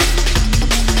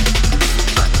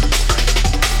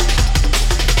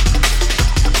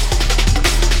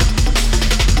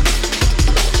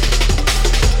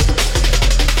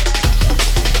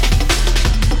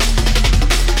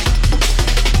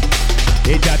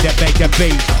 It's time to make the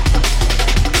beat.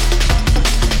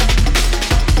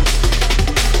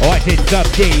 Watch it, sub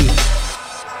D.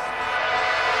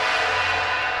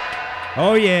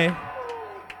 Oh yeah.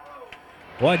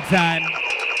 One time,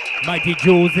 Mighty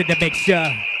Jules in the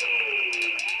mixture.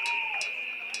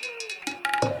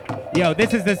 Yo,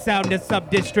 this is the sound of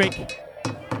Sub-District.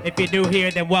 If you're new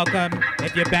here, then welcome.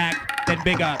 If you're back, then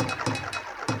big up.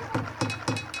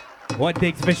 One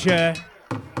thing's for sure.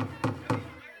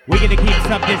 We're gonna keep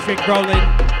Sub-District rolling.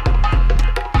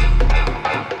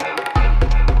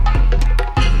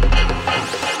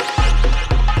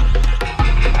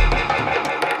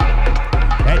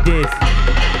 And this.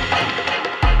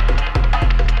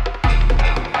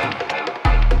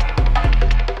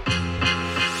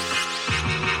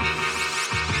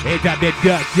 It's time to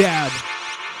duck down.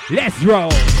 Let's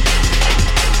roll.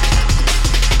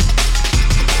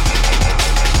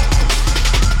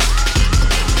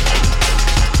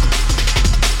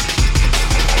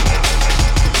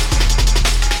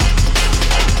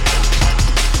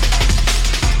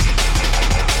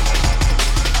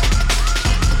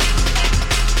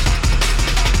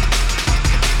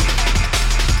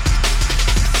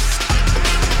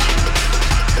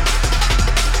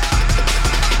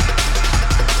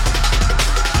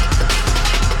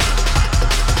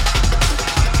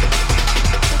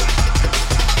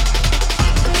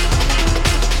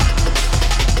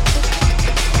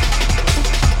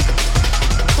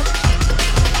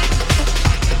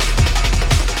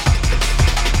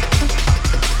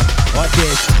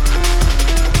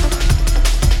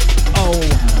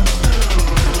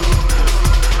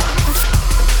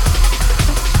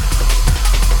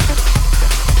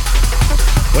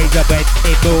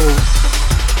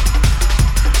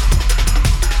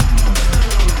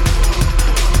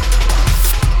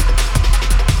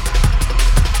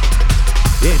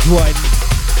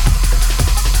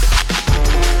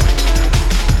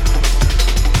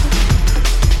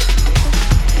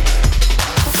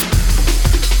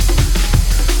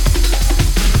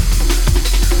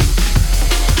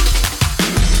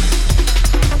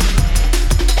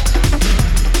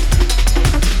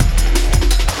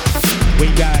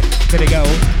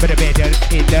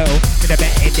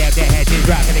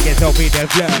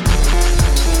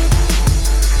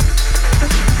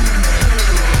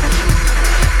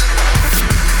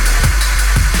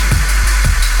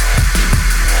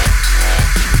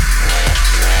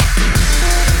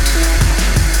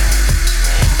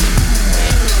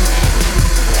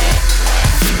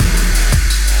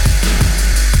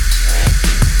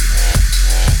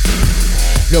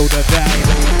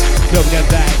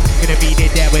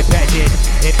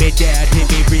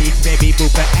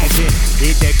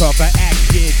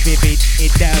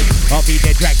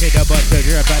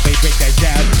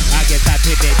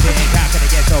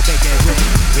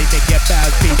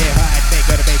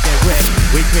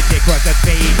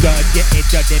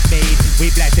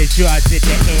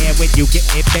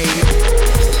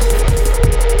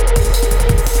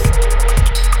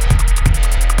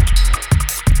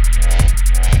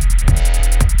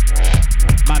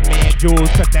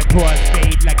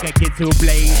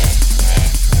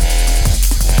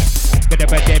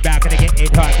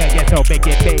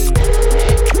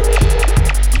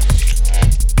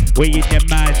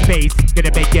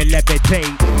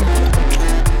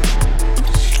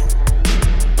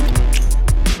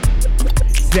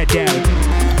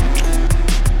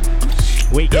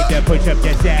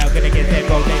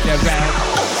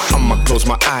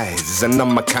 And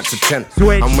I'ma count to 10.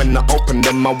 Switch. And when I open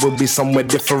them, I will be somewhere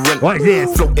different. What is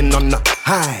this? Floating on the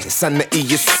highs and the E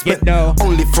is spent.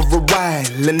 Only for a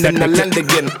while and then I land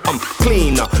again. I'm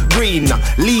cleaner, greener,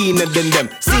 leaner than them.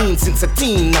 Seen since a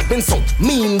teen, I've been so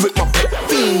mean with my pet.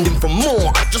 Fiending for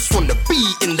more, I just wanna be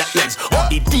in that lens.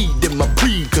 R.E.D. in my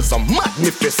breed, cause I'm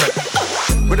magnificent.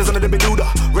 Where there's a little bit do-da,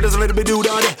 where there's a little bit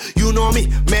do-da there. You know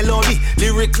me, melody,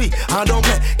 lyrically, I don't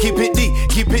play. Keep it D,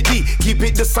 keep it D, keep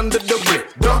it this under the brick.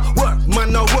 Don't work,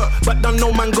 man, no work, but don't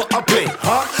know man gotta play,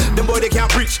 huh? The boy they can't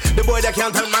preach, the boy they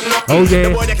can't tell man not. The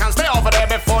boy they can't stay over there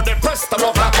before they press the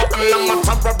rock like button on my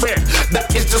top of bread.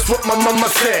 That is just what my mama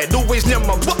said. Always near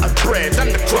my butter bread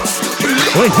and the crust.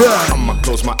 I'ma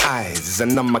close my eyes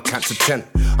and I'ma count to 10.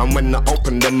 And when I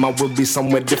open them, I will be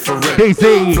somewhere different.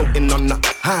 Floating on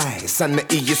the highs and the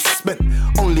E is spent.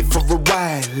 Only for a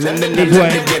while and then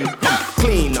again. I'm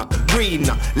cleaner,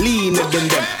 greener, leaner than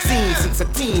them. Seen since a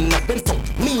teen, I've been so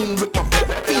mean with my pet.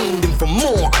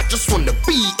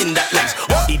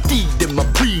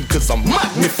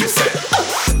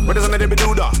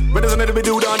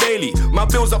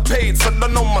 bills are paid, so I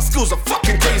know my skills are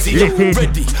fucking crazy. Listen.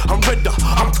 Ready, I'm redder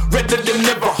than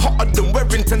ever. Hotter than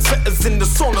wearing 10 setters in the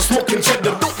sauna, smoking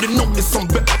cheddar. Don't you notice I'm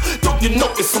better? Don't you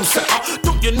notice I'm setter?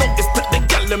 Don't you notice that the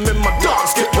gal in my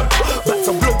dance get wet? Back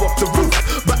to blow up the roof,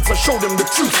 back to show them the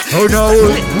truth. Oh no.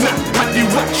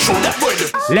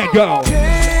 Let go.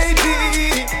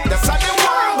 That's how they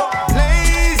want,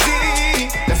 lazy.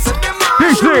 That's how they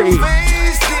DC.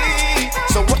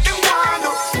 So what they want,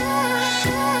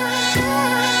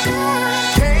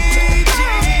 KG.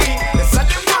 That's how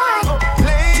they want,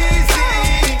 lazy.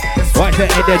 What's the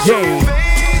energy?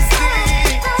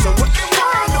 So what they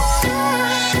want,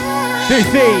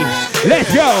 DC. Let's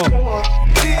go.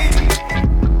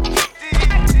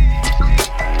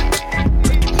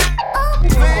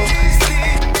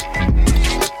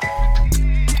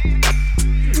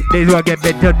 This one get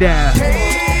better down.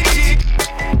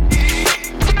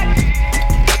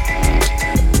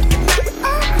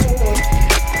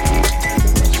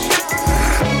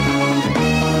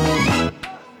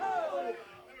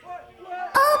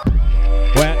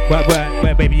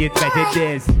 Well, baby, you expected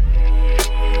this.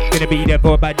 Gonna be there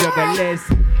for my jugglers.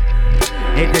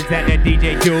 It's inside the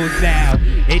DJ Jules now.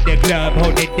 In the club,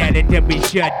 hold it down until we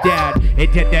shut down.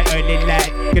 Into the early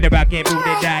light, gonna rock and move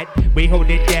tonight. We hold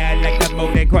it down like the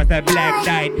moon across the black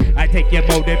night. I take your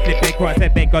motor, flip it across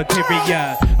and make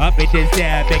ulterior. Up in this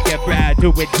down, make your brow to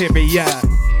interior.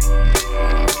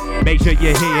 Make sure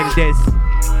you're hearing this.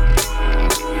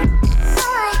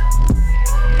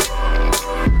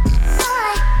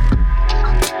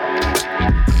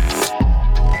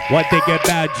 One thing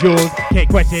about Jules, can't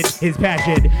question his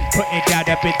passion. Putting down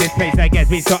up in this place, I guess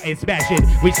we started smashing.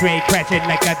 We straight crashing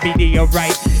like a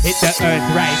meteorite. Hit the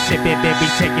earth right, slipping, then we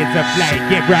taking some flight.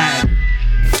 Get right.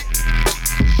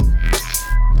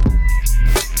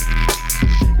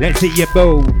 Let's see you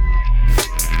move.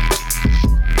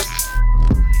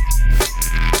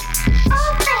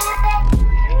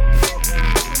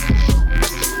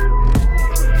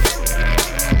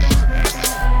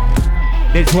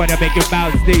 This wanna make you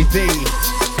bounce, DC.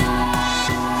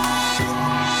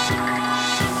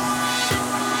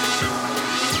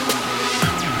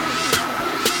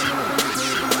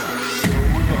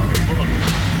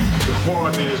 The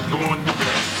party is going to be.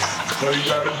 So you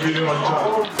gotta be on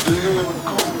top.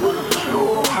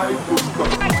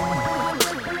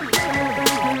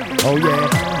 Oh yeah.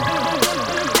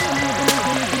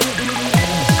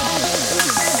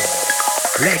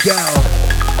 Let go.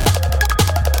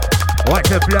 Watch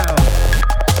the flow.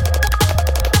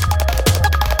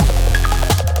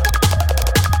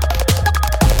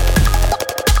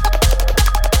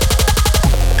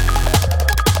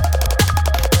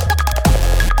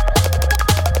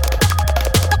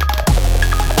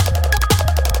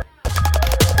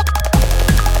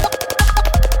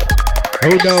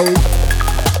 Who knows?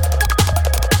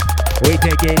 We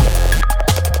take it.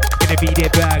 Gonna be there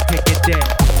back, take it there.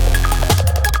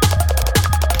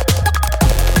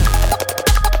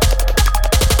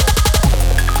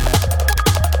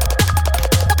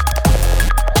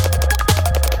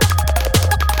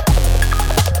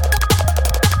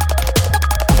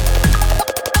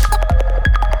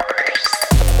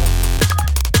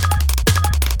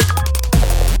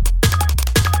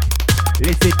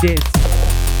 Listen this.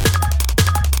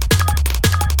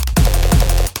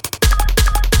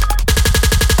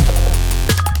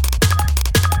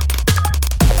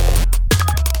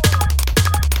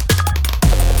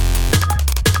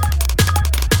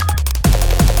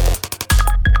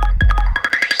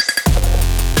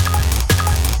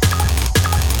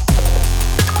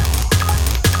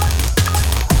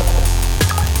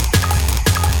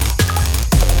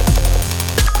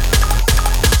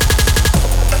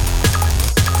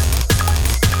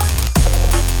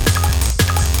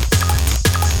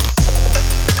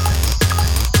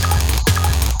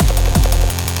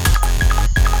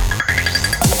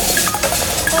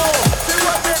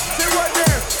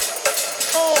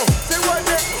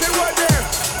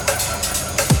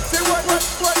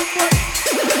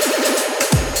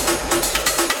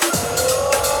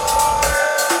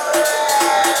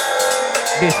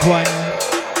 This one,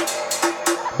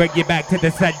 bring you back to the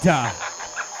center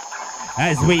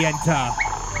as we enter.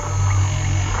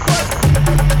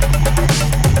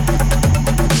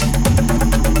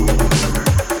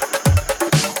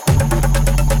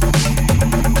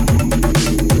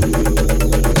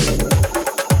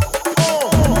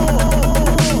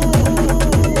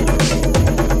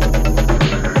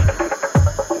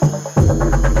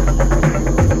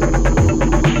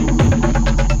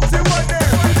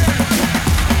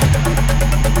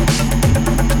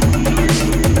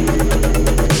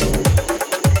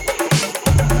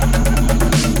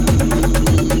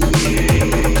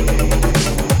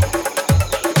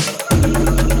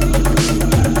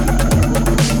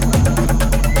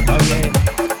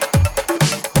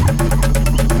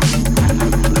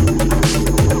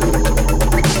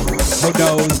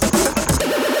 goes.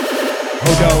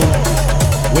 Who knows?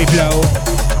 We blow.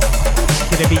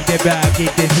 Gonna beat the back,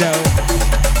 keep this low.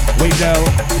 We blow.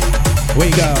 We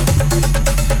go.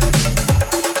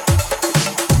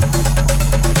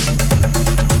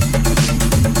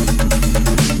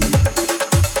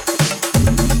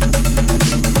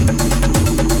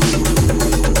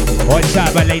 One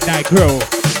time a late night crew.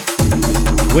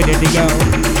 With it to go.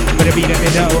 Gonna beat it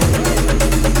to know.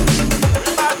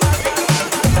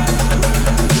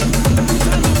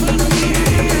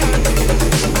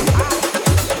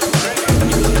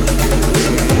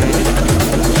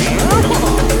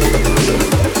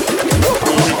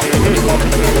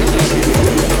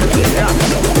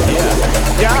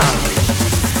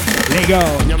 Go.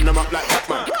 Yum them up like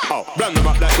Batman. Oh, run them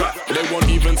up like rap. They won't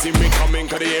even see me coming,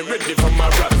 cause they ain't ready for my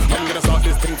rap. I'm gonna start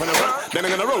this thing from the front, then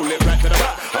I'm gonna roll it right to the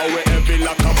back. How we heavy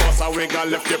like a boss, how we got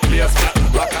left the place flat.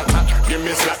 Rat-a-tat, give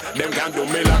me slack. Them can't do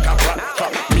me like a prat.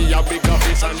 Me a bigger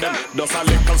fish and them just a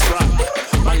little scrap.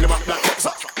 Bang them up like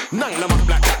boxer, nang them up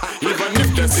like that. Even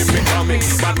if they see me coming,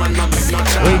 bad man not take no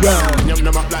chance. We go. Yum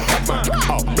them up like Batman.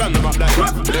 Oh, run them up like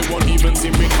rap. They won't even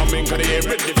see me coming, cause they ain't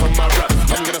ready for my rap.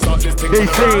 I'm gonna start this thing from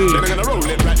the front, then I'm gonna roll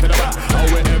it right to the back. How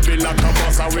we heavy like a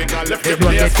boss, how we got left the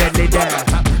place.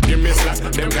 Give me slack,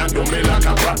 them can't do me like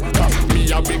a brat. Me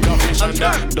a bigger fish and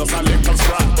them just a little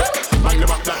scrap. Bang them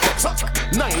up like boxer,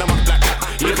 nang them up like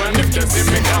that. Even if they see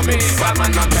me coming, bad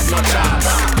man not take no chance.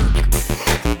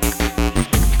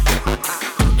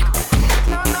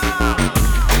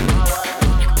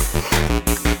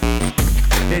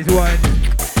 There's one.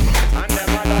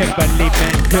 Timberly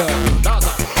mental.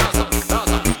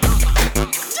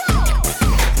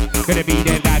 Gonna be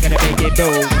the guy, gonna make it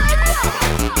move.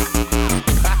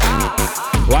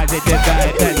 Was it the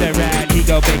vibe that's around? He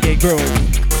gon' make it groove.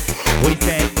 We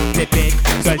said, flip it,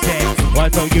 cause it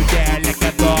was on you down like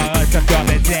a ball, some drum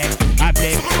and set. I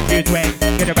flip, you sweat,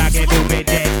 get a rock and move it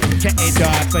dead. Set it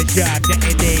off for sharp, set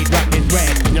it dead, rock is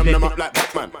red. Yum them up like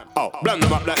Batman. Oh, blend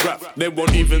them up like rap. They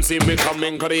won't even see me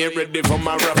coming, cause they ain't ready for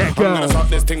my rap. I'm gonna start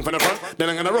this thing from the front, then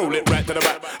I'm gonna roll it right to the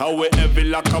back. How we heavy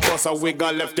like a boss, how we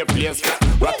got left the place flat.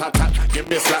 Rat-a-tat, give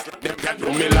me slack, them can't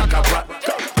do me like a brat.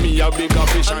 Me a bigger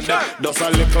fish and them just a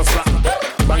little slap.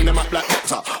 Bang them up like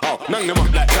boxer, oh, nang them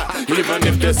up like that. Even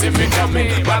if they see me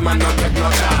coming, bad man not take no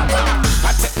shot.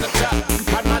 I take no shot,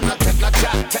 bad man not take no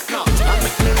shot. Take no, I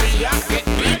make me react, get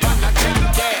deep on the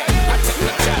chat, yeah. I take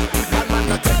no shot, bad man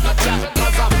not take no shot.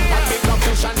 Cause I'm a bigger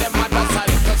fish and them just a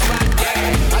little slap,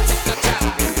 yeah. I take no shot,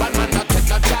 bad man not take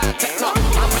no shot. Take no,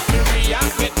 I make me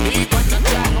react, get deep on the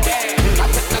chat, yeah. I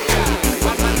take no shot,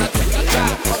 bad man not take no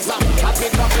shot. Cause I'm a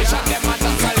bigger fish and them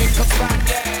just a little slap,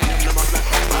 yeah.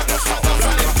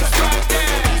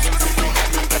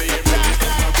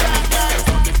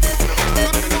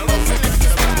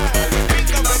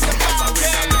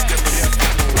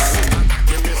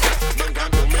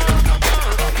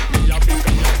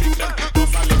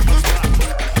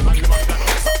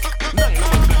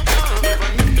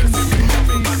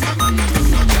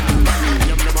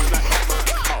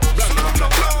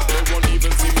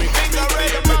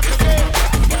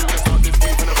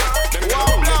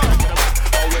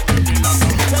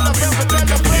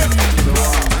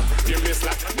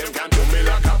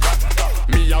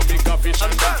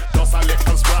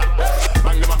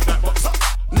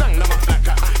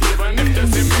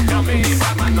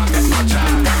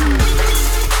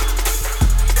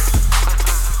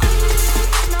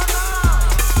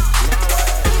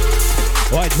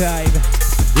 One time,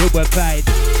 you were fine.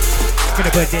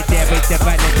 Gonna put it there with the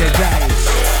violent design.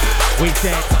 We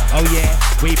said, oh yeah,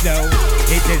 we blow.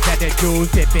 It just had the jewels,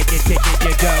 if it can take it,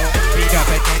 you go. Beat up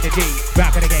an entity,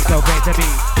 rock it again, go raise the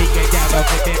beat. Beat it down,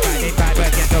 over the fighting five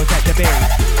against those at the beat.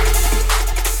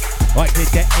 What's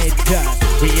it to enter?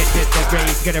 We enter the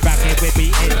race, gonna rock it when we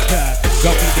enter.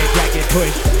 Go be the dragon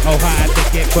push, oh high,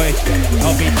 make it push.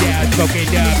 I'll be down,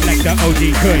 smoking up like the OG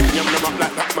Kush. Yum them up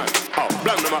like Batman. Oh,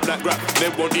 blend them up like rap. They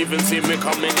won't even see me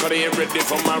coming, cause they ain't ready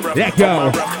for my rap. Let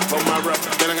go. For my rap.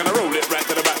 Then I'm gonna roll it right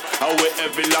to the back. How we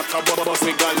heavy like a boss,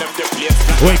 we got left the place.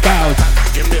 We bounce.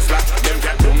 Give me slack, them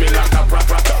can't do me like a rap.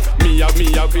 Me a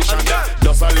fish and them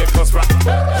just a little scrap.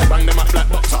 Bang them up like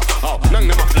boxer. Oh, nang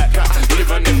them up like cat.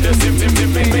 Even if they see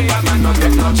me, bad man not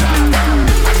take no chance.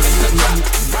 I take the chat,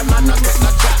 bad man not take no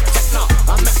chat. Take no,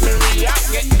 I make me react,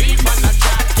 get deep on the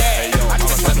chat, yeah. I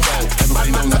take the chat, bad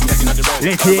man not take no chat.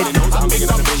 Let's hit. I'm big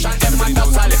up fish and them man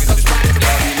just a little scrap,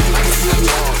 yeah. I take the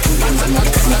chat, bad man not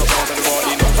take no chat.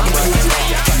 I make me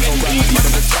react, get deep on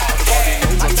the chat,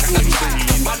 yeah. I take the chat,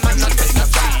 bad man not take no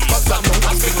chat. Cause I'm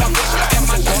big up fish and them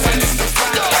man just a little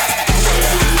scrap, yeah.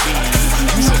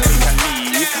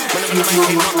 We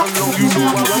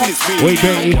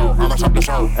be. I'ma shut the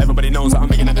show. Everybody knows that I'm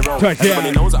bigger than the road.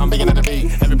 Everybody knows that I'm bigger than the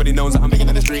beat. Everybody knows that I'm bigger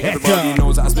than the street. Everybody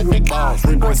knows that I spit big bars.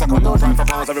 3 boys second, no time for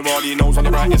bars. Everybody knows on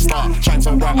the brightest star. Shine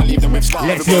so bright, I leave them with stars.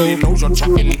 Everybody knows you're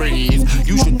chatting breeze.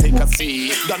 You should take a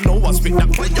seat. Don't know I spit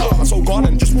that fire. So go on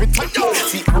and just retire.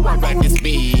 See how I ride this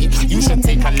beat. You should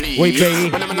take a lead. We be.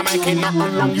 When I'm in the mic, ain't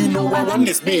nothing wrong. You know I run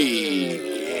this beat.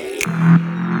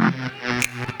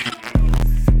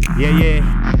 Yeah.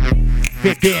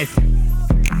 Fit this.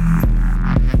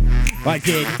 Watch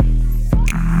it.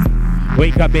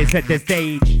 Wake up and set the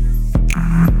stage.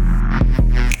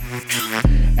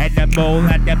 And the mole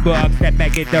and the bug step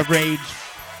back in the rage.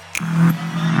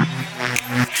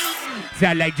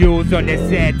 Sound like Jules on the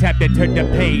set, time to turn the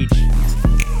page.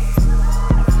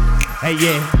 Hey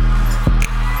yeah.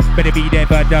 Better be there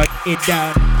but not it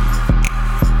down.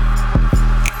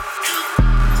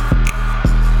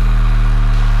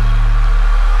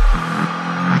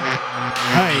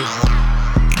 Hey,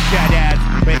 shout out,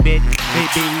 baby.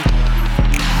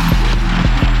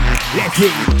 Let's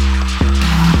hit it.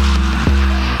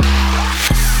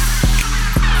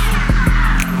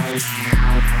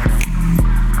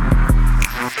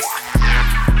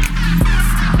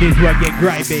 This one get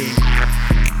grimy.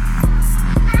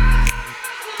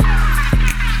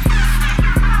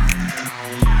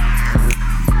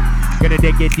 Gonna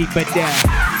dig it deeper down.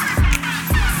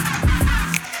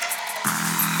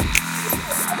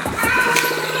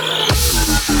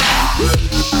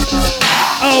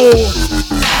 Oh!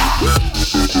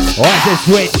 What's the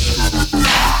switch?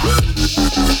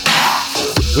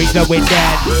 We go with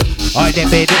that. On the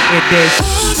bit with this.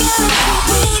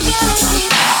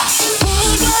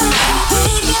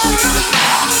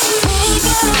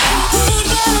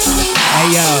 Hey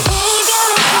yo.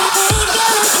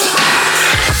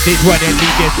 This one that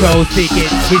leave your soul seeking.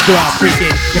 We do our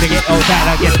freaking. Gonna get old out,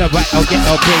 I'll get the right, I'll get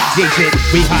no big decent.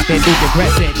 We hop in, move the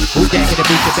crescent. Who that gonna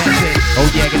boost the best? Oh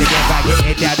yeah, gonna get back, get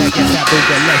it down, get that boost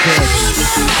the lesson.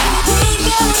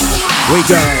 We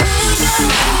go.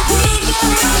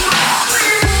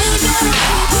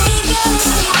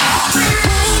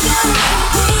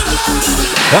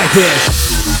 Watch this.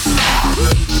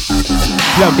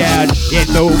 Slow down, and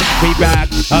move, we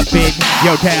rock up in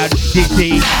your town.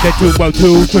 DC, the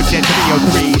 202 to the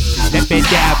 303. Step it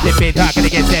down, flip it hard, gonna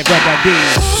get that rubber D.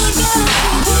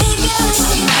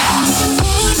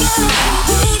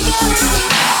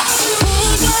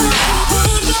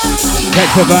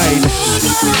 That's the vibe.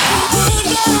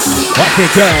 Watch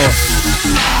it go.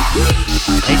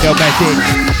 Ain't no message.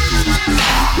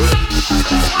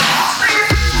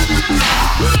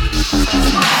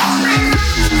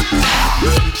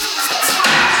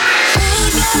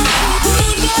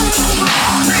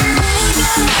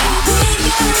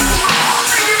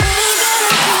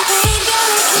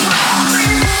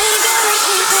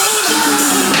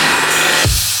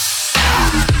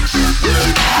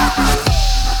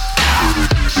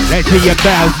 Let's see you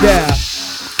bounce now.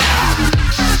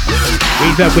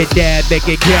 He's up with that, make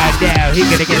it crowd now. He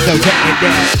gonna get so taken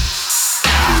down.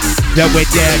 So with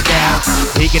that now.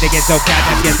 He gonna get so crowd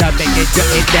up, guess I'll make it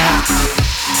down.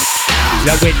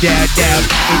 So with that down,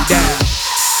 it down.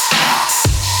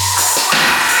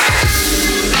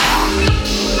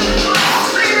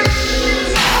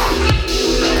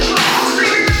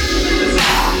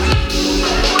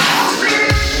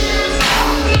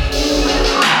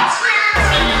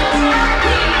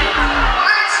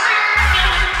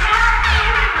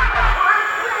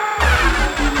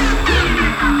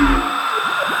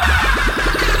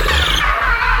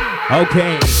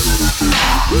 Okay,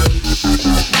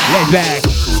 let's back.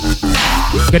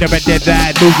 Gonna run that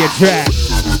vibe, move your track.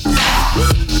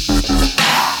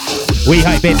 We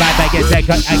hype it, vibe, I get that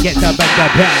cut, I get some back the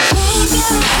pack.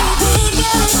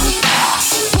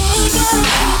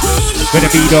 Gonna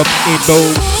beat up in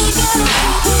boom.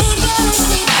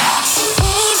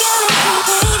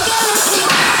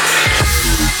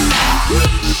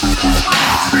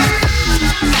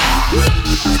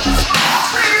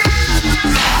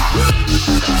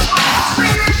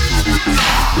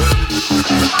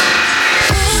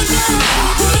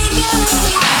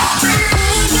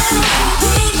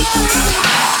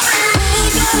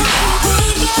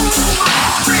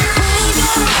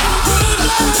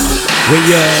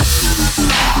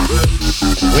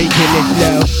 We kill it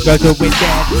slow, go to with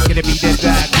that, gonna be the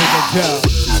vibe to the toe.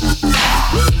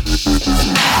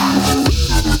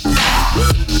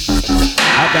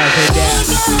 How about it down?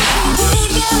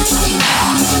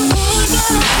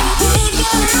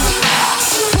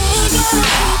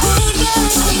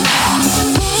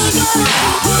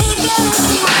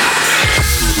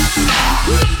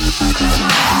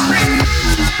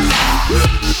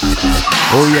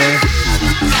 Oh yeah.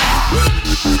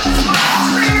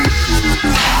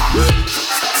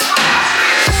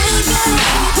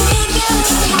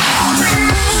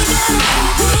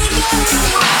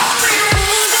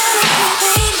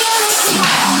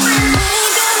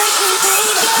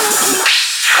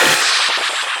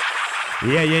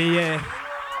 Yeah.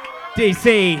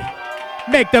 DC,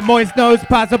 make the moist nose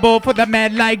possible for the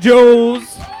man like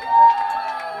Jules.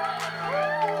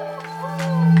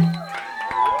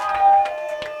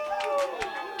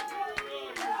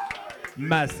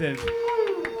 Massive.